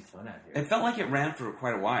crazy fun out here. It felt like it ran for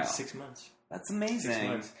quite a while. 6 months. That's amazing. 6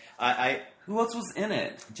 months. Who else was in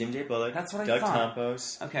it? Jim J. Bullock. That's what I Doug thought.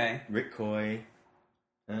 Campos. Okay. Rick Coy.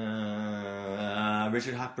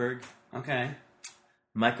 Richard Hochberg. Okay.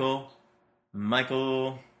 Michael.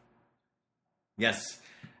 Yes.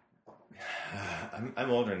 I'm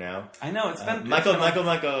older now. I know, it's been... Michael.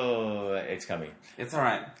 It's coming. It's all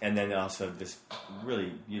right. And then also this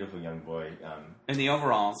really beautiful young boy. In the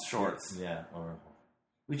overalls shorts. Yeah.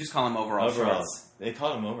 We just call him overalls shorts. They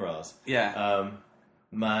call them overalls. Yeah.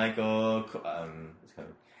 Michael...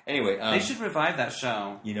 anyway. They should revive that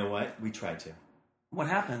show. You know what? We tried to. What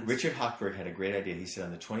happened? Richard Hochberg had a great idea. He said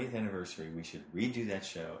on the 20th anniversary, we should redo that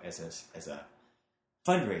show as a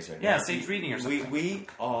fundraiser. Yeah, stage reading or something. We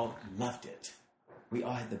all loved it. We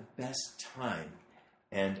all had the best time.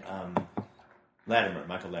 And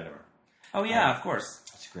Michael Latimer. Oh, yeah, of course.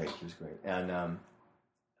 That's great. He was great. And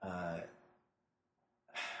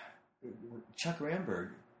Chuck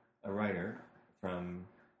Ramberg, a writer from...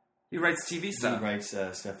 He writes TV stuff. He writes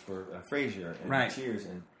stuff for Frasier and Cheers,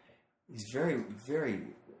 and he's very, very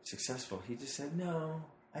successful. He just said, "No,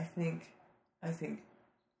 I think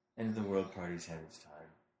End of the World Party's had its time."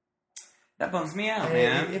 That bums me out,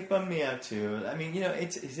 man. It bummed me out too. I mean,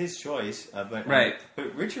 it's his choice, but right.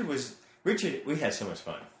 But Richard. We had so much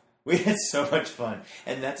fun. We had so much fun,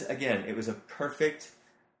 and that's again. It was a perfect,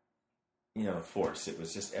 force. It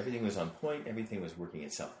was just everything was on point. Everything was working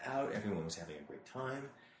itself out. Everyone was having a great time.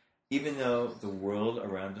 Even though the world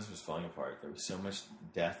around us was falling apart, there was so much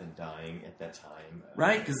death and dying at that time.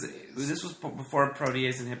 Right, because this was before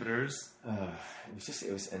protease inhibitors.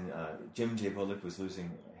 And Jim J. Bullock was losing,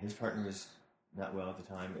 his partner was not well at the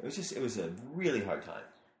time. It was a really hard time.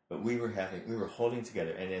 But we were holding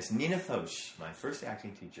together. And as Nina Foch, my first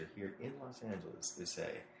acting teacher here in Los Angeles, would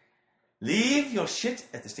say, leave your shit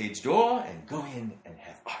at the stage door and go in and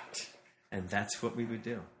have art. And that's what we would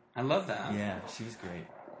do. I love that. Yeah, she was great.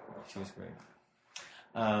 She was great.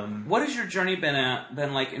 What has your journey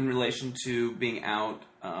been like in relation to being out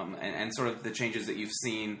and sort of the changes that you've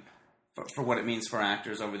seen for what it means for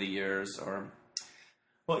actors over the years? Or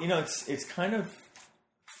well, it's kind of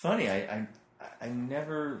funny. I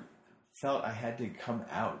never felt I had to come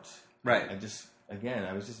out. Right. I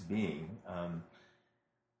was just being.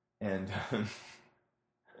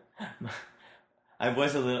 I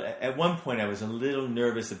was at one point I was a little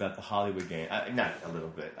nervous about the Hollywood game. Not a little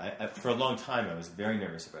bit. For a long time I was very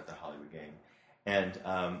nervous about the Hollywood game. And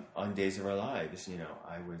on Days of Our Lives,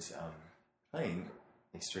 I was playing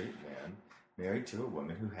a straight man married to a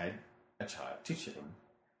woman who had a child, 2 children.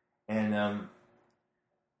 And, at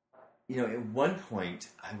one point,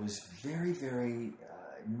 I was very, very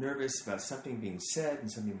nervous about something being said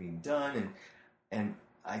and something being done. And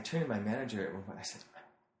I turned to my manager at one point. I said,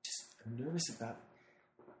 I'm nervous about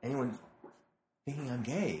anyone thinking I'm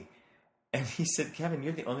gay. And he said, Kevin,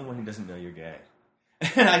 you're the only one who doesn't know you're gay.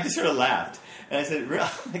 And I just sort of laughed. And I said, "Real?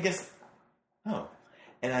 I guess, oh."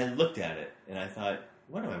 And I looked at it, and I thought,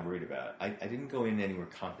 what am I worried about? I didn't go in anywhere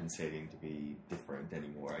compensating to be different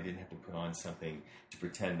anymore. I didn't have to put on something to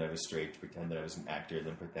pretend I was straight, to pretend that I was an actor, and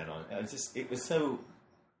then put that on. It was so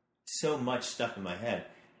much stuff in my head.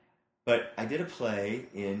 But I did a play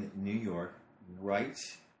in New York right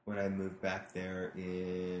when I moved back there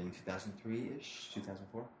in 2003-ish,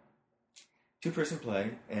 2004. 2-person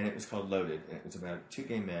play, and it was called Loaded, and it was about 2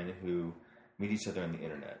 gay men who meet each other on the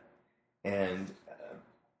internet. And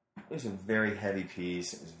it was a very heavy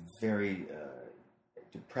piece. It was very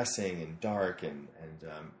depressing and dark, and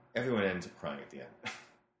everyone ends up crying at the end.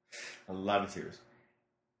 A lot of tears.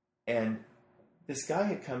 And this guy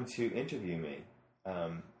had come to interview me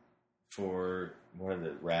for one of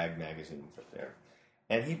the rag magazines up there.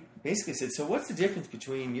 And he basically said, so what's the difference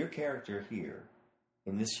between your character here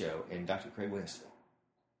in this show and Dr. Craig Winston?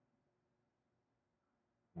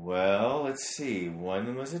 Well, let's see.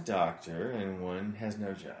 One was a doctor, and one has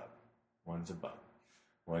no job. One's a bum.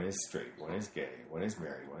 One is straight. One is gay. One is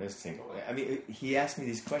married. One is single. I mean, he asked me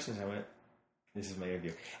these questions. I went, this is my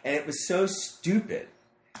interview. And it was so stupid.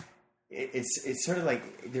 It's sort of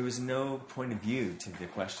like there was no point of view to the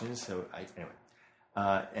questions. So, anyway.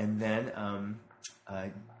 And then,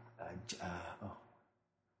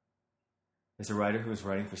 there's a writer who was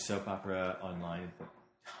writing for Soap Opera Online at the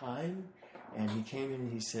time. And he came in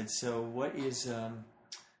and he said, so what is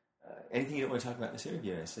anything you don't want to talk about in this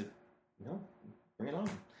interview? And I said, bring it on.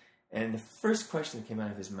 And the first question that came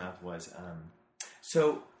out of his mouth was,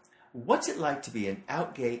 so what's it like to be an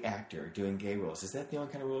out gay actor doing gay roles? Is that the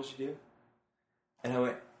only kind of roles you do? And I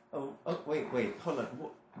went, oh wait, hold on.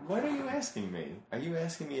 What are you asking me? Are you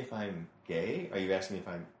asking me if I'm gay? Are you asking me if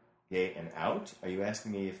I'm gay and out? Are you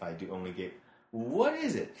asking me if I do only gay? What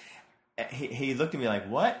is it? He looked at me like,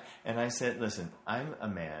 what? And I said, listen, I'm a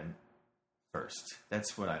man first.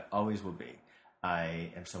 That's what I always will be.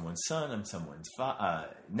 I am someone's son. I'm someone's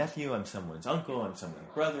nephew. I'm someone's uncle. I'm someone's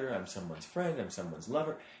brother. I'm someone's friend. I'm someone's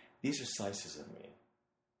lover. These are slices of me.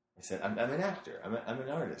 I said, I'm an actor. I'm an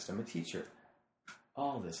artist. I'm a teacher.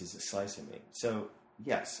 All this is a slice of me. So,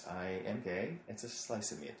 yes, I am gay. It's a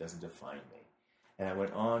slice of me. It doesn't define me. And I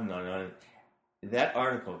went on and on and on. That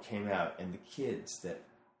article came out, and the kids that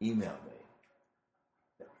emailed me,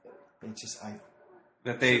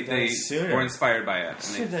 they were inspired by it.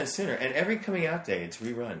 Should have done it sooner. And every coming out day, it's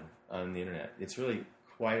rerun on the internet. It's really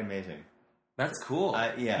quite amazing. That's cool.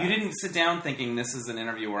 Yeah. You didn't sit down thinking this is an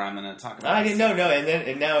interview where I'm going to talk about. I didn't know. No,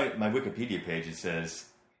 and now my Wikipedia page it says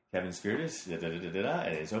Kevin Spiritus, and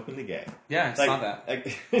it's openly gay. Yeah, I saw that.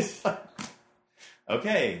 It's like,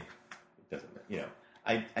 okay, it doesn't.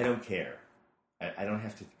 I don't care. I don't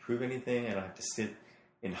have to prove anything. I don't have to sit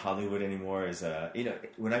in Hollywood anymore. As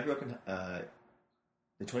when I grew up in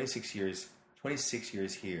the 26 years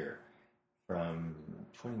here, from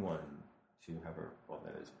 21 to however old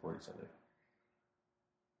that is, 40 something.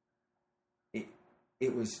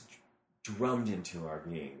 It was drummed into our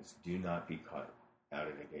beings. Do not be caught out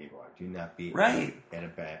at a gay bar. Do not be at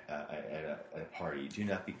a party. Do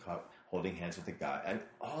not be caught holding hands with a guy. And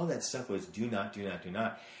all that stuff was do not.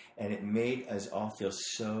 And it made us all feel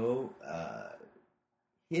so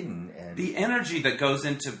hidden. And the energy that goes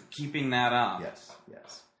into keeping that up. Yes.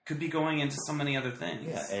 Could be going into so many other things.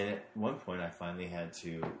 Yeah, and at one point I finally had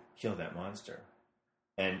to kill that monster.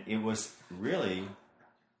 And it was really...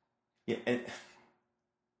 Yeah, and,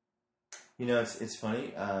 it's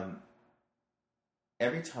funny.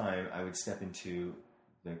 Every time I would step into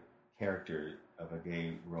the character of a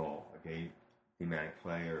gay role, a gay thematic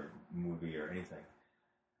play or movie or anything,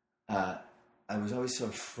 I was always so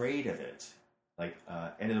afraid of it. Like,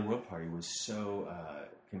 End of the World Party was so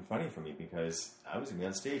confronting for me because I was going to be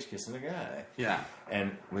on stage kissing a guy. Yeah.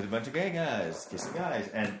 And with a bunch of gay guys, kissing guys.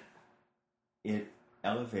 And it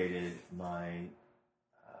elevated my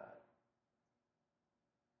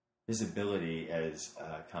visibility as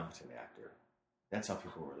a competent actor. That's how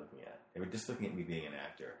people were looking at it. They were just looking at me being an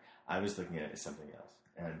actor. I was looking at it as something else.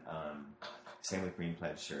 And same with Green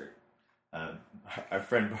Plaid Shirt. Our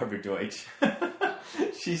friend Barbara Deutsch,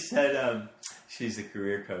 she said she's a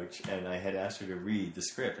career coach, and I had asked her to read the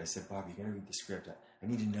script. I said, Barbara, you're going to read the script. I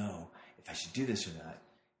need to know if I should do this or not.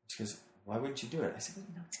 She goes, why wouldn't you do it? I said,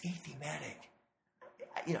 well, it's gay thematic.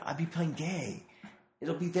 I'd be playing gay.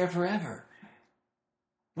 It'll be there forever.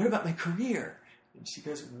 What about my career? And she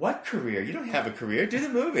goes, what career? You don't have a career. Do the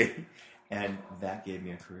movie. And that gave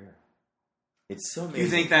me a career. It's so amazing. You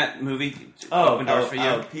think that movie opened doors for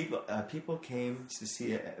you? People came to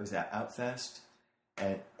see it. It was at Outfest,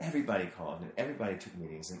 and everybody called, and everybody took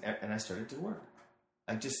meetings, and I started to work.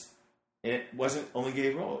 It wasn't only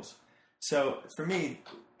gay roles. So for me,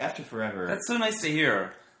 After Forever... That's so nice to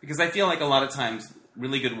hear, because I feel like a lot of times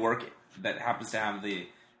really good work that happens to have the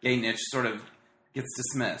gay niche sort of gets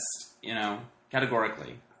dismissed,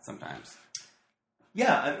 categorically sometimes.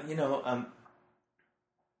 Yeah,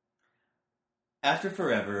 After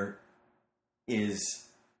Forever is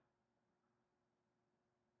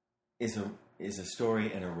a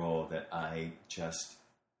story and a role that I just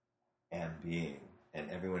am being, and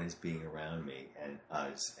everyone is being around me and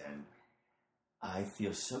us, and I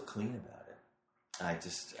feel so clean about it. I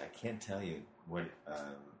can't tell you what.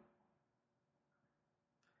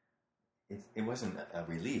 It wasn't a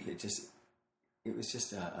relief. It was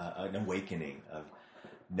just an awakening of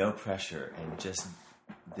no pressure and just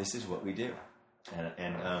this is what we do.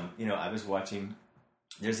 And I was watching.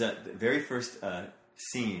 There's the very first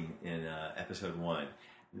scene in episode 1.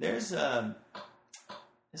 There's a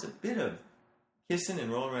bit of kissing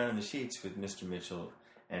and rolling around in the sheets with Mr. Mitchell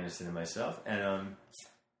Anderson and myself, and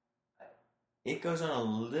it goes on a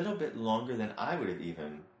little bit longer than I would have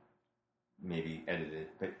even maybe edited,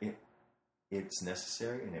 but it's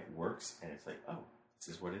necessary and it works, and it's like, oh,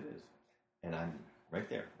 this is what it is, and I'm right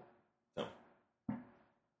there. So.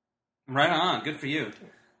 Right on. Good for you.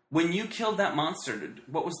 When you killed that monster,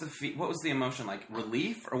 what was the emotion like?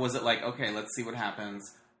 Relief, or was it like, okay, let's see what happens?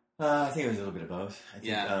 I think it was a little bit of both. I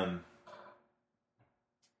think,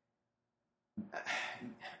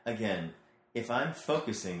 again, if I'm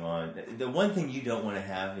focusing on the one thing you don't want to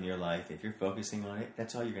have in your life, if you're focusing on it,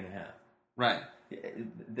 that's all you're going to have. Right.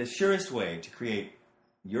 The surest way to create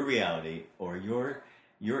your reality or your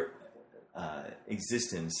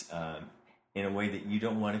existence in a way that you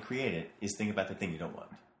don't want to create it is think about the thing you don't want.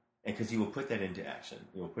 And because you will put that into action.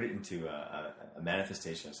 You will put it into a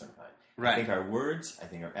manifestation of some kind. Right. I think our words, I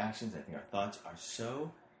think our actions, I think our thoughts are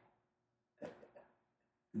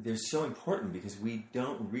they're so important because we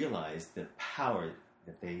don't realize the power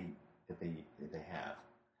that they have.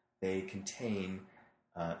 They contain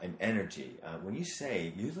an energy. When you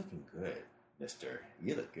say, you're looking good, mister,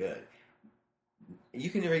 you look good, you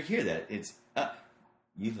can already hear that. It's,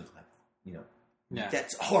 you look like,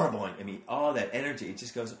 that's horrible. I mean, all that energy, it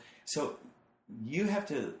just goes. So you have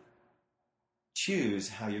to choose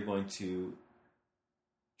how you're going to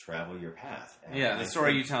travel your path. And the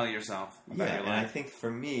story you tell yourself about your life. And I think for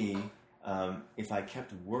me, if I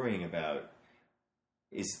kept worrying about,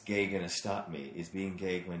 is gay going to stop me? Is being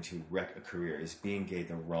gay going to wreck a career? Is being gay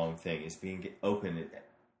the wrong thing? Is being open?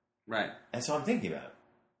 Right. That's all I'm thinking about.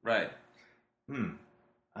 Right.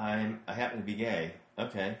 I happen to be gay.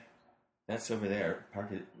 Okay. That's over there.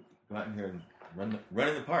 Park it. Go out in here and run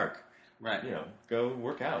in the park. Right. Go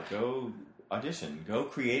work out. Go audition. Go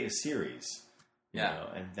create a series.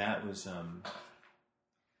 And that was,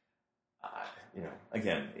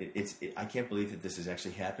 again, I can't believe that this is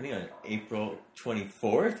actually happening on April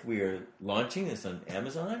 24th. We are launching this on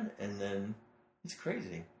Amazon, and then it's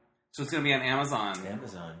crazy. So it's going to be on Amazon.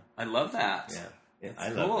 Amazon. I love that. Yeah. I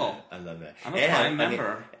love that. I love that. I'm a Prime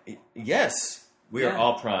member. Yes. We are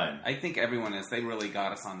all Prime. I think everyone is. They really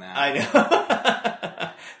got us on that. I know.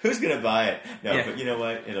 Who's going to buy it? No, but you know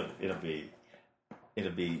what? It'll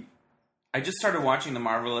be. I just started watching The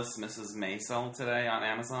Marvelous Mrs. Maisel today on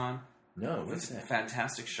Amazon. No, what's that? It's a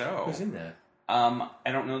fantastic show. Who's in that?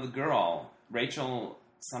 I don't know the girl. Rachel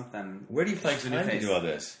something. Where do you find time to do all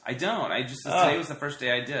this? I don't. Today was the first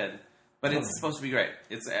day I did. But it's supposed to be great.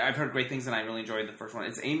 I've heard great things, and I really enjoyed the first one.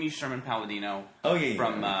 It's Amy Sherman Palladino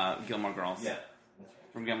from Gilmore Girls. Yeah.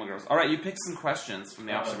 From Gilmore Girls. All right, you picked some questions from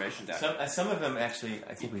the observation deck. Some of them, actually,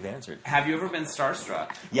 I think we've answered. Have you ever been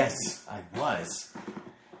starstruck? Yes, I was.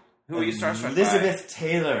 Who were you starstruck by? Elizabeth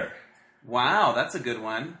Taylor. Wow, that's a good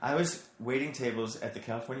one. I was waiting tables at the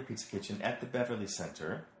California Pizza Kitchen at the Beverly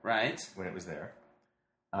Center. Right. When it was there.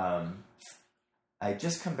 I had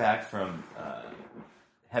just come back from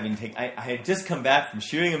I had just come back from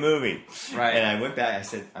shooting a movie. Right. And I went back. I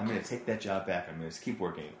said, I'm going to take that job back. I'm going to keep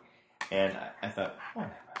working. And I thought, oh,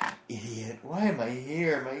 idiot. Why am I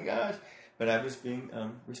here? My gosh. but I was being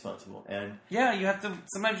responsible. And yeah, you have to.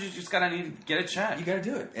 Sometimes you just gotta need to get a check. you got to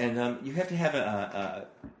do it, and you have to have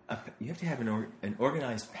an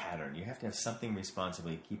organized pattern. You have to have something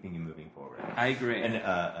responsibly keeping you moving forward. I agree. And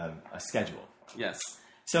a schedule. Yes.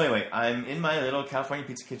 So anyway, I'm in my little California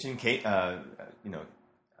Pizza Kitchen,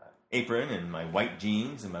 apron and my white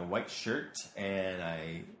jeans and my white shirt, and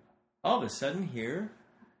I all of a sudden hear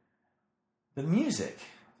the music.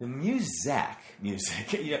 All of a sudden,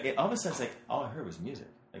 it's like all I heard was music,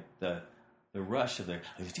 like the rush of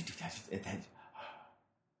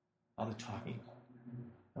all the talking.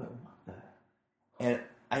 And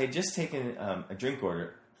I had just taken a drink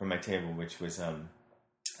order from my table, which was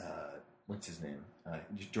what's his name,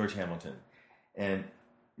 George Hamilton, and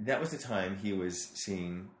that was the time he was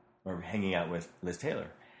seeing or hanging out with Liz Taylor,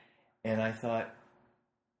 and I thought,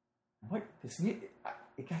 what this music?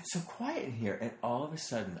 It got so quiet in here, and all of a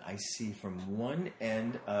sudden, I see from one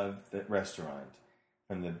end of the restaurant,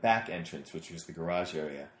 from the back entrance, which was the garage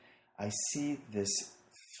area, I see this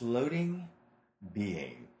floating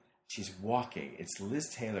being. She's walking. It's Liz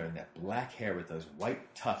Taylor in that black hair with those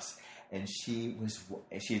white tufts, and she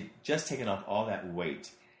had just taken off all that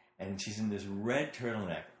weight, and she's in this red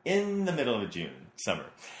turtleneck in the middle of summer,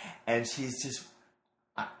 and she's just.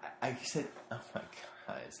 I said, "Oh my God."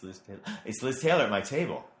 It's Liz Taylor. It's Liz Taylor at my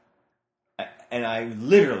table, and I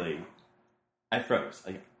froze,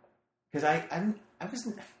 because I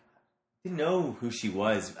didn't know who she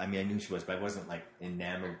was. I mean, I knew who she was, but I wasn't like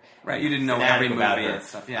enamored. Right, you didn't know every movie and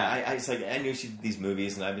stuff. Yeah, I just I knew she did these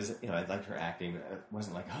movies, and I was I liked her acting. But I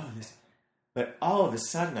wasn't like this. But all of a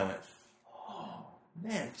sudden, I went, oh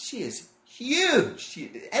man, she is huge.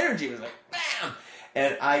 The energy was like bam.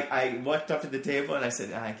 And I walked up to the table and I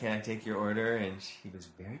said, can I take your order? And she was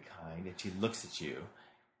very kind, and she looks at you,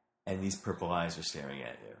 and these purple eyes are staring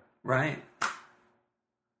at you. Right.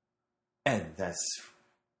 And that's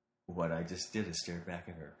what I just did, is stared back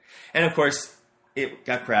at her. And of course, it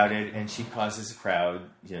got crowded, and she causes a crowd.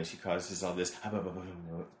 She causes all this.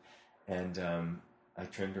 And I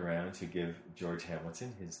turned around to give George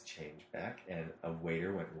Hamilton his change back, and a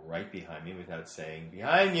waiter went right behind me without saying,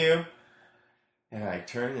 "Behind you." And I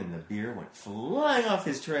turned, and the beer went flying off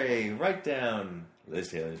his tray, right down Liz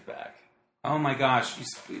Taylor's back. Oh my gosh!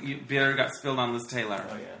 Beer got spilled on Liz Taylor.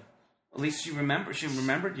 Oh yeah. At least she remembered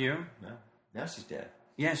you. No, now she's dead.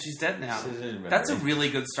 Yeah, she's dead now. She doesn't remember. That's a really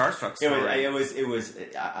good starstruck story.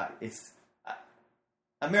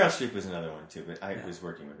 Meryl Streep was another one too, but I was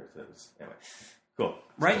working with her, so it was anyway. Cool.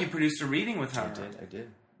 Right, you produced a reading with her. I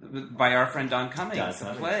did. By our friend Don Cummings,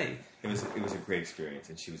 a play. It was a great experience,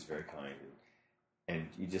 and she was very kind. And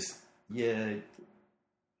you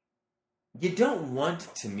don't want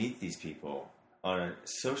to meet these people on a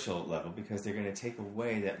social level, because they're going to take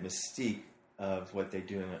away that mystique of what they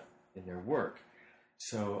do in their work.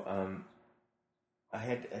 So I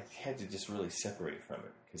had to just really separate from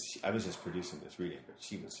it, because I was just producing this reading, but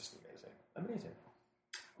she was just amazing.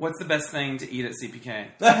 What's the best thing to eat at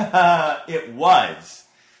CPK? It was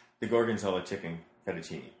the Gorgonzola chicken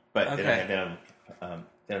fettuccine, but okay. they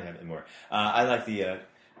don't have it anymore. I like the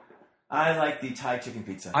Thai chicken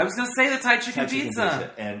pizza. I was going to say the Thai chicken pizza.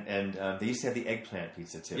 And they used to have the eggplant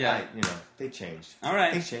pizza too. Yeah. They changed. All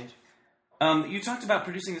right. Things changed. You talked about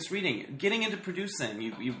producing this reading. Getting into producing,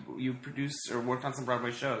 you produced or worked on some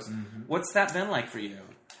Broadway shows. Mm-hmm. What's that been like for you?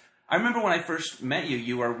 I remember when I first met you,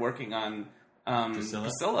 you were working on Priscilla.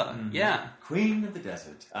 Mm-hmm. Yeah. Queen of the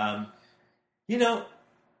Desert.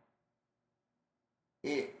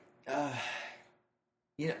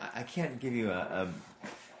 I can't give you an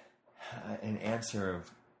answer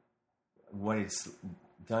of what it's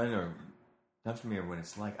done for me or what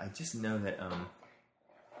it's like. I just know that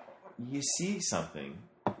you see something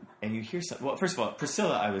and you hear something. Well, first of all,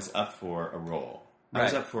 Priscilla, I was up for a role. I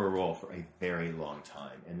was up for a role for a very long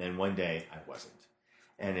time, and then one day I wasn't,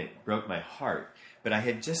 and it broke my heart. But I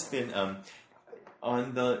had just been on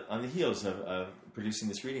the heels of producing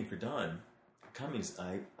this reading for Don Cummings.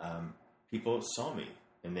 People saw me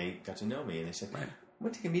and they got to know me, and they said, "I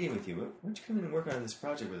want to take a meeting with you. Why don't you come in and work on this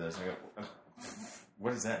project with us?" And I go,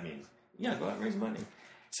 "What does that mean?" "Yeah, go out and raise money."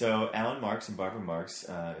 So Alan Marks and Barbara Marks,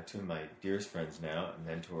 two of my dearest friends now,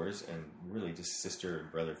 mentors, and really just sister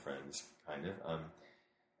and brother friends, kind of.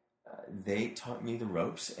 They taught me the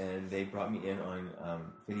ropes, and they brought me in on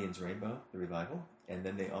Finian's Rainbow, the revival, and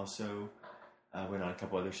then they also went on a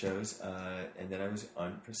couple other shows, and then I was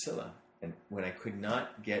on Priscilla. And when I could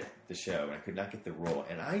not get the show, and I could not get the role,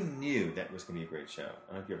 and I knew that was going to be a great show. I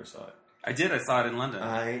don't know if you ever saw it. I did. I saw it in London.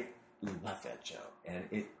 I love that show, and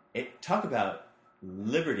it talk about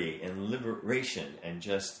liberty and liberation, and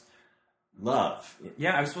just love.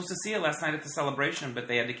 Yeah, I was supposed to see it last night at the Celebration, but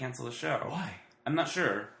they had to cancel the show. Why? I'm not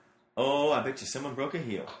sure. Oh, I bet you someone broke a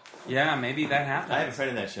heel. Yeah, maybe that happened. I have a friend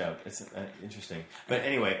in that show. It's interesting. But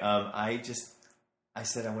anyway, I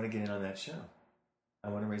said I want to get in on that show. I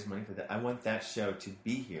want to raise money for that. I want that show to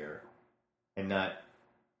be here and not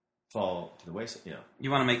fall to the wayside. You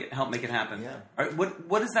want to help make it happen. Yeah. All right,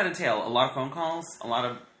 what does that entail? A lot of phone calls, a lot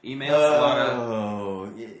of emails,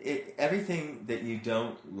 everything that you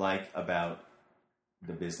don't like about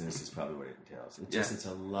the business is probably what it entails. It's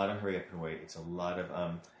a lot of hurry up and wait. It's a lot of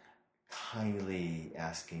kindly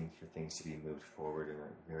asking for things to be moved forward in a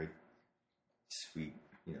very sweet,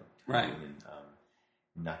 right, and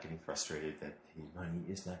not getting frustrated that the money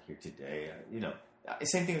is not here today.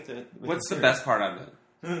 Same thing with What's the best part of it?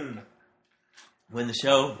 When the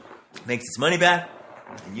show makes its money back,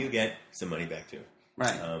 and you get some money back too.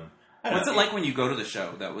 Right. What's it like when you go to the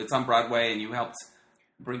show, though? It's on Broadway, and you helped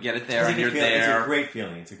get it there, and you're there. It's a great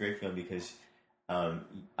feeling. It's a great feeling because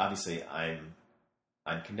obviously I'm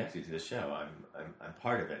connected to the show. I'm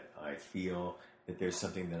part of it. I feel that there's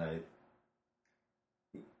something that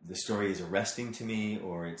the story is arresting to me,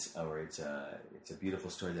 or it's a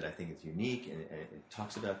beautiful story that I think is unique, and it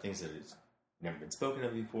talks about things that has never been spoken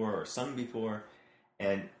of before or sung before,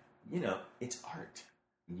 and it's art.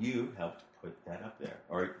 You helped put that up there,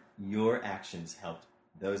 or your actions helped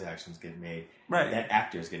those actions get made. Right. That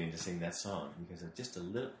actor is getting to sing that song because of just a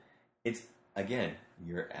little. It's again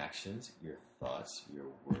your actions, your thoughts, your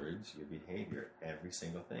words, your behavior, every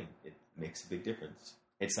single thing. It makes a big difference.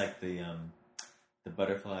 It's like the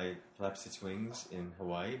butterfly flaps its wings in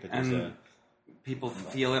Hawaii, but there's people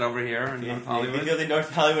feel it over here in North Hollywood. You feel the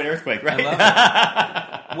North Hollywood earthquake, right? I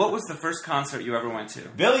love it. What was the first concert you ever went to?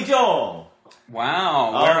 Billy Joel.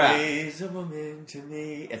 Wow, where Always a woman to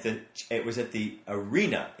me. It was at the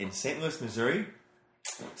Arena in St. Louis, Missouri.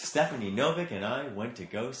 Stephanie Novick and I went to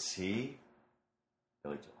go see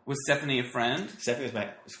Billy Joel. Was Stephanie a friend? Stephanie was my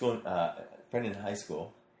school friend in high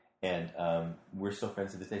school, and we're still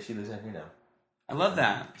friends to this day. She lives out here now. I love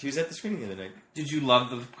that. She was at the screening the other night. Did you love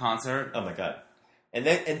the concert? Oh my god! And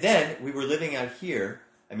then we were living out here.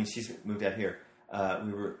 I mean, she's moved out here.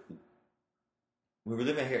 We were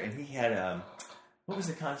living out here, and he had what was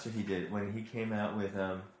the concert he did when he came out with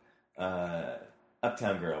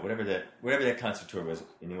Uptown Girl, whatever that concert tour was.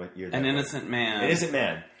 In what year? An Innocent Man. An Innocent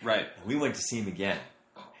Man. Right. We went to see him again.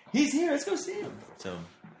 He's here. Let's go see him. So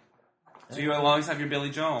you always have your Billy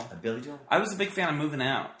Joel. Billy Joel. I was a big fan of Moving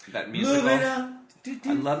Out. That musical. Moving Out.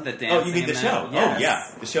 I love the dancing. Oh, you mean the show? Yes. Oh, yeah.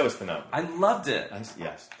 The show is phenomenal. I loved it.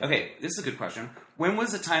 Yes. Okay, this is a good question. When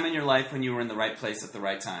was a time in your life when you were in the right place at the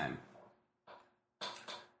right time?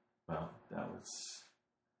 Well, that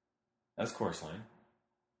was Chorus Line.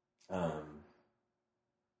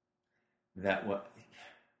 That was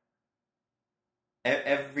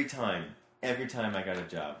every time I got a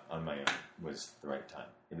job on my own was the right time.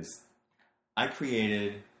 I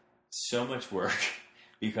created so much work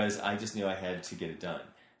because I just knew I had to get it done.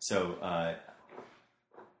 So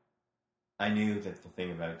I knew that the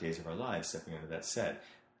thing about Days of Our Lives, stepping onto that set,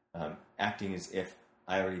 acting as if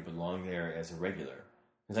I already belonged there as a regular,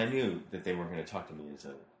 because I knew that they weren't going to talk to me as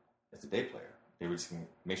a day player. They were just going to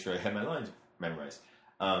make sure I had my lines memorized.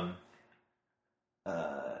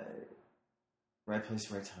 Right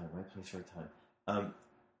place, right time. Right place, right time.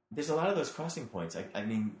 There's a lot of those crossing points. I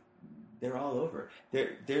mean, they're all over.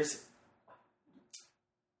 There's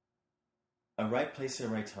a right place at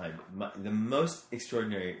the right time. The most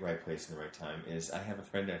extraordinary right place in the right time is I have a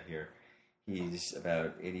friend out here. He's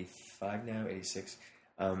about 85 now, 86.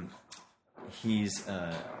 He's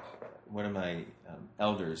one of my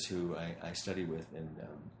elders who I study with in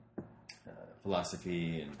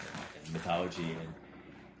philosophy and mythology, and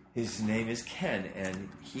his name is Ken, and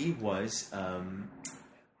he was going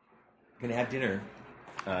to have dinner,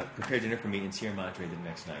 prepare dinner for me in Sierra Madre the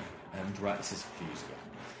next night. This is a few years ago.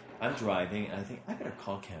 I'm driving, and I think, I better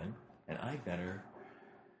call Ken, and I better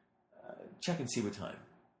check and see what time.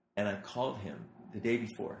 And I called him the day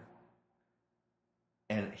before.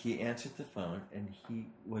 And he answered the phone, and he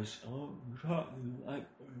was,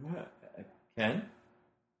 Ken?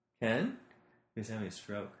 He was having a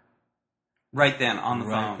stroke. Right then, on the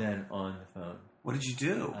phone. Right then, on the phone. What did you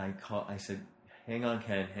do? I said, hang on,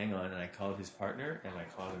 Ken, hang on. And I called his partner, and I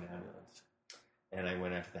called an ambulance. And I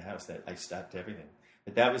went out to the house. I stopped everything.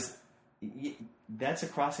 But that's a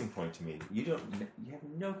crossing point to me. You have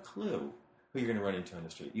no clue who you're going to run into on the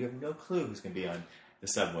street. You have no clue who's going to be on the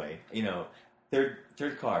subway. You know, third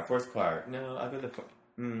car, fourth car. No, I'll go to the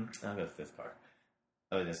fifth car.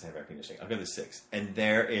 Oh, it doesn't have air conditioning. I'll go to the sixth. And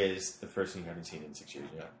there is the person you haven't seen in 6 years.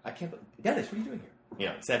 You know, I can't believe, Dennis, what are you doing here?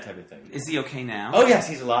 It's that type of thing. Is he okay now? Oh yes,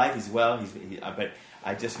 he's alive. He's well. But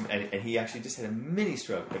I just and he actually just had a mini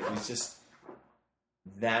stroke. But it was just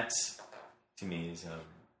that's to me is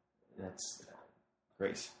that's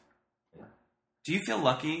grace. Yeah. Do you feel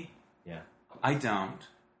lucky? Yeah. I don't.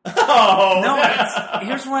 Oh no!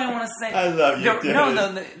 Here's what I want to say. I love you.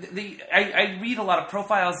 I read a lot of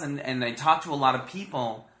profiles and I talk to a lot of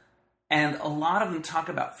people, and a lot of them talk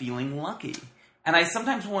about feeling lucky. And I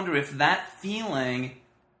sometimes wonder if that feeling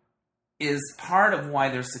is part of why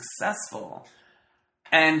they're successful.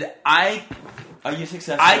 And are you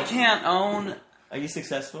successful? I can't own. Are you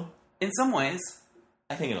successful? In some ways.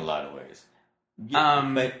 I think in a lot of ways.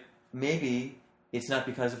 But maybe it's not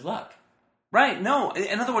because of luck. Right, no.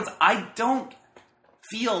 In other words, I don't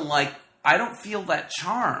feel that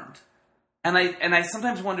charmed. And I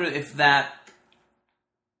sometimes wonder if that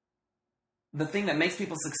the thing that makes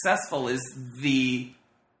people successful is the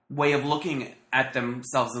way of looking at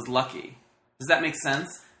themselves as lucky. Does that make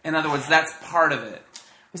sense? In other words, that's part of it.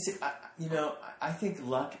 But see, I think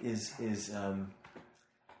luck is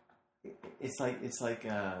it's like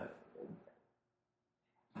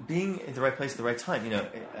being at the right place at the right time.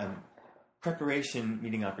 Preparation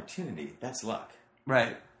meeting opportunity. That's luck.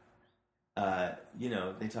 Right.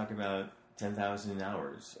 They talk about 10,000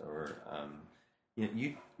 hours, or I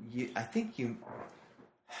think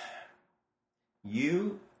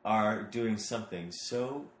you are doing something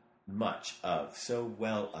so much of, so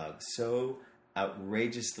well of, so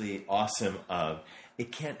outrageously awesome of,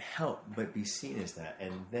 it can't help but be seen as that.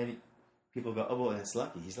 And then people go, oh, well, that's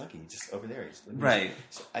lucky. He's lucky. He's just over there. Right.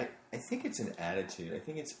 So I think it's an attitude. I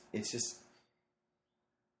think it's just,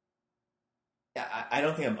 I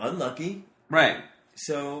don't think I'm unlucky. Right.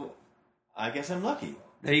 So I guess I'm lucky.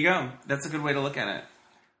 There you go. That's a good way to look at it.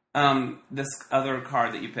 This other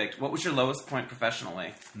card that you picked, what was your lowest point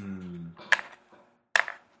professionally?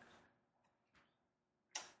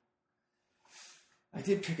 I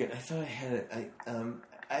did pick it. I thought I had it.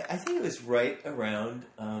 I think it was right around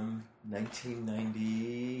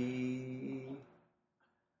 1990.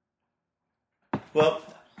 Well,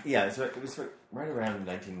 yeah, it was right around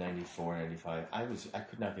 1994, 95. I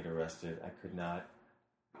could not get arrested. I could not.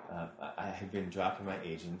 I had been dropped by my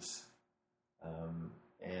agents,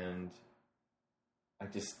 and I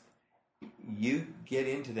just, you get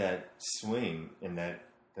into that swing and that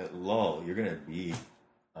lull, you're going to be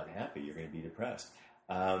unhappy. You're going to be depressed.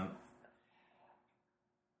 And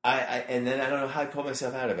then I don't know how I pull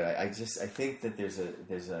myself out of it. I think that there's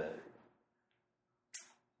a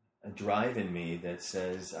drive in me that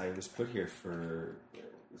says I was put here for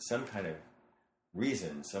some kind of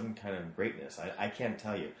reason, some kind of greatness. I can't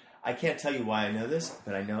tell you. I can't tell you why I know this,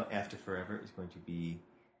 but I know After Forever is going to be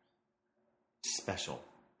special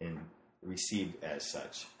and received as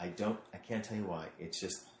such. I can't tell you why. It's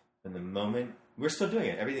just from the moment we're still doing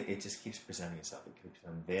it, everything, it just keeps presenting itself. It keeps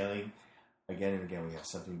unveiling again and again. We have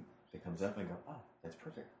something that comes up and go, oh, that's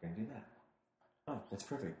perfect. We're going to do that. Oh, that's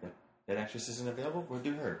perfect. That actress isn't available. We'll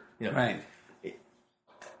do her. Right.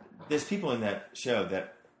 There's people in that show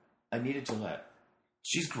that Anita Gillette.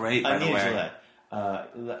 She's great, by the way. Anita Gillette.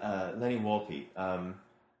 Lenny Wolpe.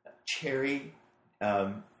 Cherry.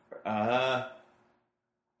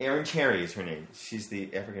 Erin Cherry is her name. She's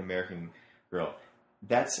the African American girl.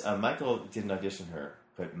 That's Michael didn't audition her,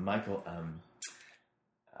 but Michael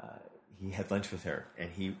he had lunch with her,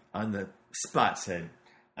 and he on the spot said,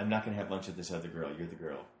 "I'm not going to have lunch with this other girl. You're the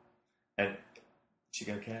girl," and she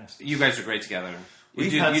got cast. You guys are great together. You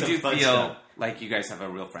do feel like you guys have a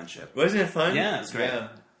real friendship. Wasn't it fun? Yeah, it's great.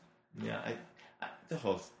 Yeah. The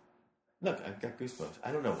whole look, I've got goosebumps.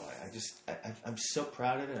 I don't know why. I'm so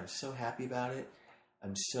proud of it. I'm so happy about it.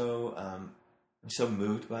 I'm so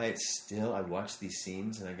moved by it. Still, I watch these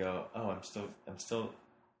scenes and I go, oh, I'm still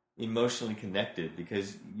emotionally connected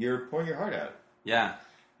because you're pouring your heart out. Yeah.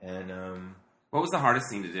 And what was the hardest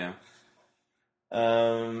scene to do?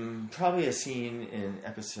 Probably a scene in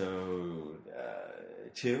episode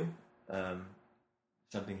 2.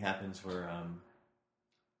 Something happens where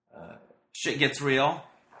shit gets real.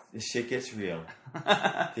 The shit gets real.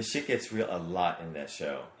 The shit gets real a lot in that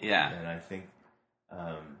show. Yeah. And I think,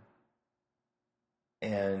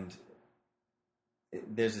 and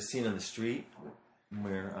there's a scene on the street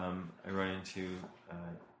where I run into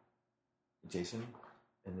Jason,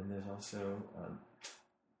 and then there's also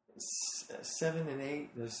 7 and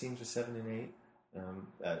 8. Those scenes with 7 and 8,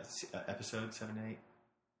 episode 7 and 8.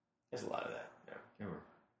 There's a lot of that.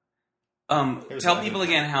 Tell people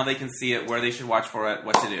again how they can see it, where they should watch for it,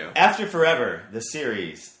 what to do. After Forever, the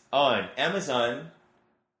series on Amazon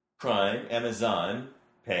Prime, Amazon,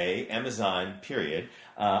 Pay, Amazon, period,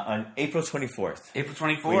 on April 24th. April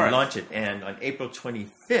 24th. We launch it. And on April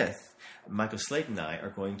 25th, Michael Slate and I are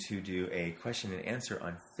going to do a question and answer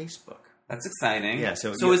on Facebook. That's exciting. Yeah.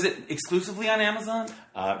 So is it exclusively on Amazon?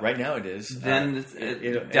 Right now it is. Then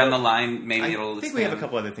down the line, maybe it'll. I think we have a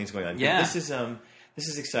couple other things going on. Yeah. But this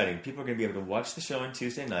is exciting. People are going to be able to watch the show on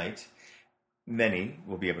Tuesday night. Many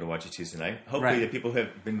will be able to watch it Tuesday night. Hopefully, the people who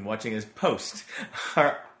have been watching us post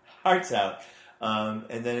our hearts out.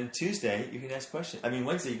 And then Tuesday, you can ask questions.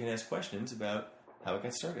 Wednesday, you can ask questions about how it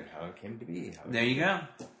got started, how it came to be. There you go.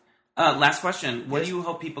 Last question. What do you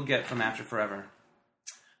hope people get from After Forever?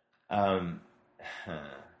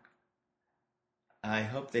 I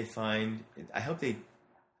hope they find. I hope they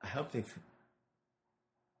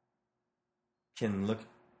can look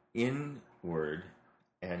inward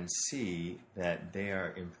and see that they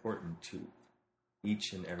are important to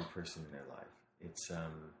each and every person in their life. It's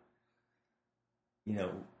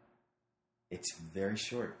it's very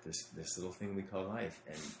short. This little thing we call life,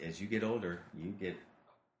 and as you get older, you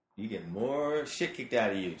get more shit kicked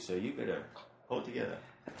out of you. So you better hold together.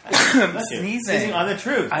 I'm sneezing on the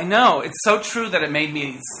truth. I know, it's so true that it made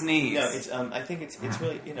me sneeze. No, it's I think it's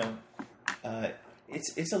really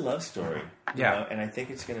it's a love story. Yeah, and I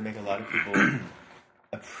think it's going to make a lot of people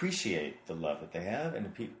appreciate the love that they have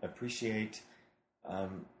and appreciate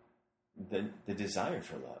the desire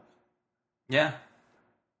for love. Yeah,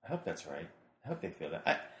 I hope that's right. I hope they feel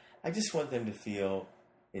that. I just want them to feel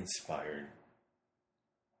inspired.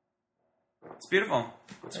 It's beautiful.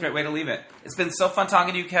 It's a great way to leave it. It's been so fun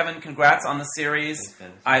talking to you, Kevin. Congrats on the series.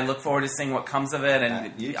 I look forward to seeing what comes of it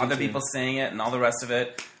and other people seeing it and all the rest of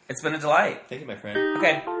it. It's been a delight. Thank you, my friend.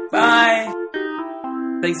 Okay, bye.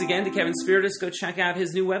 Thanks again to Kevin Spiritus. Go check out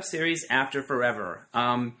his new web series, After Forever.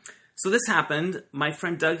 So this happened. My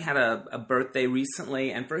friend Doug had a birthday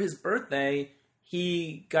recently, and for his birthday,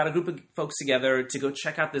 he got a group of folks together to go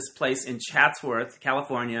check out this place in Chatsworth,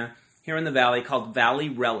 California, here in the Valley, called Valley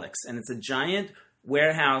Relics, and it's a giant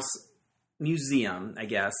warehouse museum, I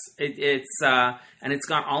guess. It's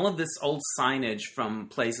got all of this old signage from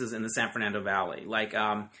places in the San Fernando Valley, like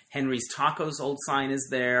Henry's Tacos old sign is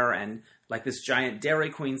there, and like this giant Dairy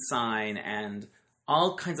Queen sign, and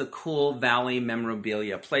all kinds of cool Valley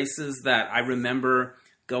memorabilia, places that I remember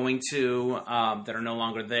going to that are no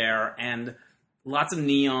longer there, and lots of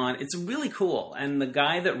neon. It's really cool. And the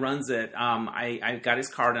guy that runs it, I got his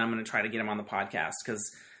card, and I'm going to try to get him on the podcast because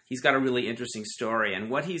he's got a really interesting story. And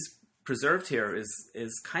what he's preserved here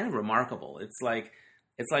is kind of remarkable. It's like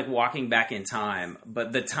walking back in time,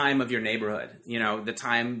 but the time of your neighborhood. The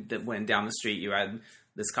time that when down the street you had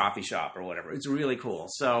this coffee shop or whatever. It's really cool.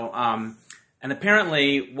 So, and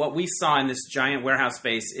apparently what we saw in this giant warehouse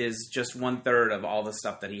space is just 1/3 of all the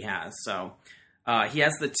stuff that he has. So. He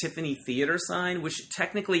has the Tiffany Theater sign, which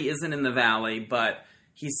technically isn't in the Valley, but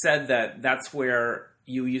he said that that's where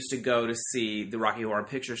you used to go to see the Rocky Horror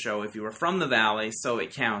Picture Show if you were from the Valley, so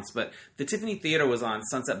it counts. But the Tiffany Theater was on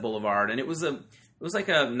Sunset Boulevard, and it was like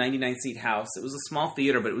a 99-seat house. It was a small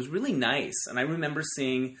theater, but it was really nice. And I remember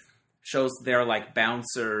seeing shows there like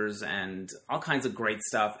Bouncers and all kinds of great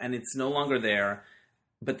stuff, and it's no longer there.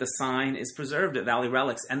 But the sign is preserved at Valley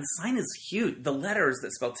Relics, and the sign is huge. The letters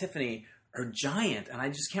that spell Tiffany are giant, and I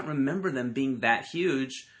just can't remember them being that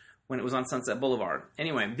huge when it was on Sunset Boulevard.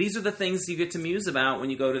 Anyway, these are the things you get to muse about when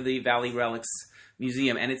you go to the Valley Relics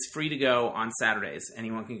Museum, and it's free to go on Saturdays.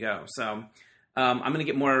 Anyone can go. So I'm going to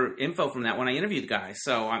get more info from that when I interview the guy,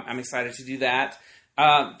 so I'm excited to do that.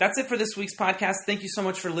 That's it for this week's podcast. Thank you so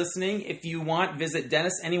much for listening. If you want, visit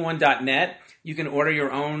DennisAnyone.net. You can order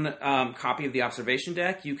your own copy of the observation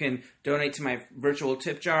deck. You can donate to my virtual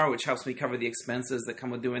tip jar, which helps me cover the expenses that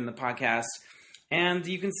come with doing the podcast. And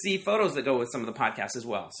you can see photos that go with some of the podcasts as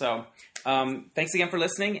well. So thanks again for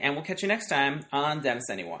listening, and we'll catch you next time on Dennis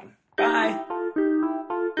Anyone. Bye!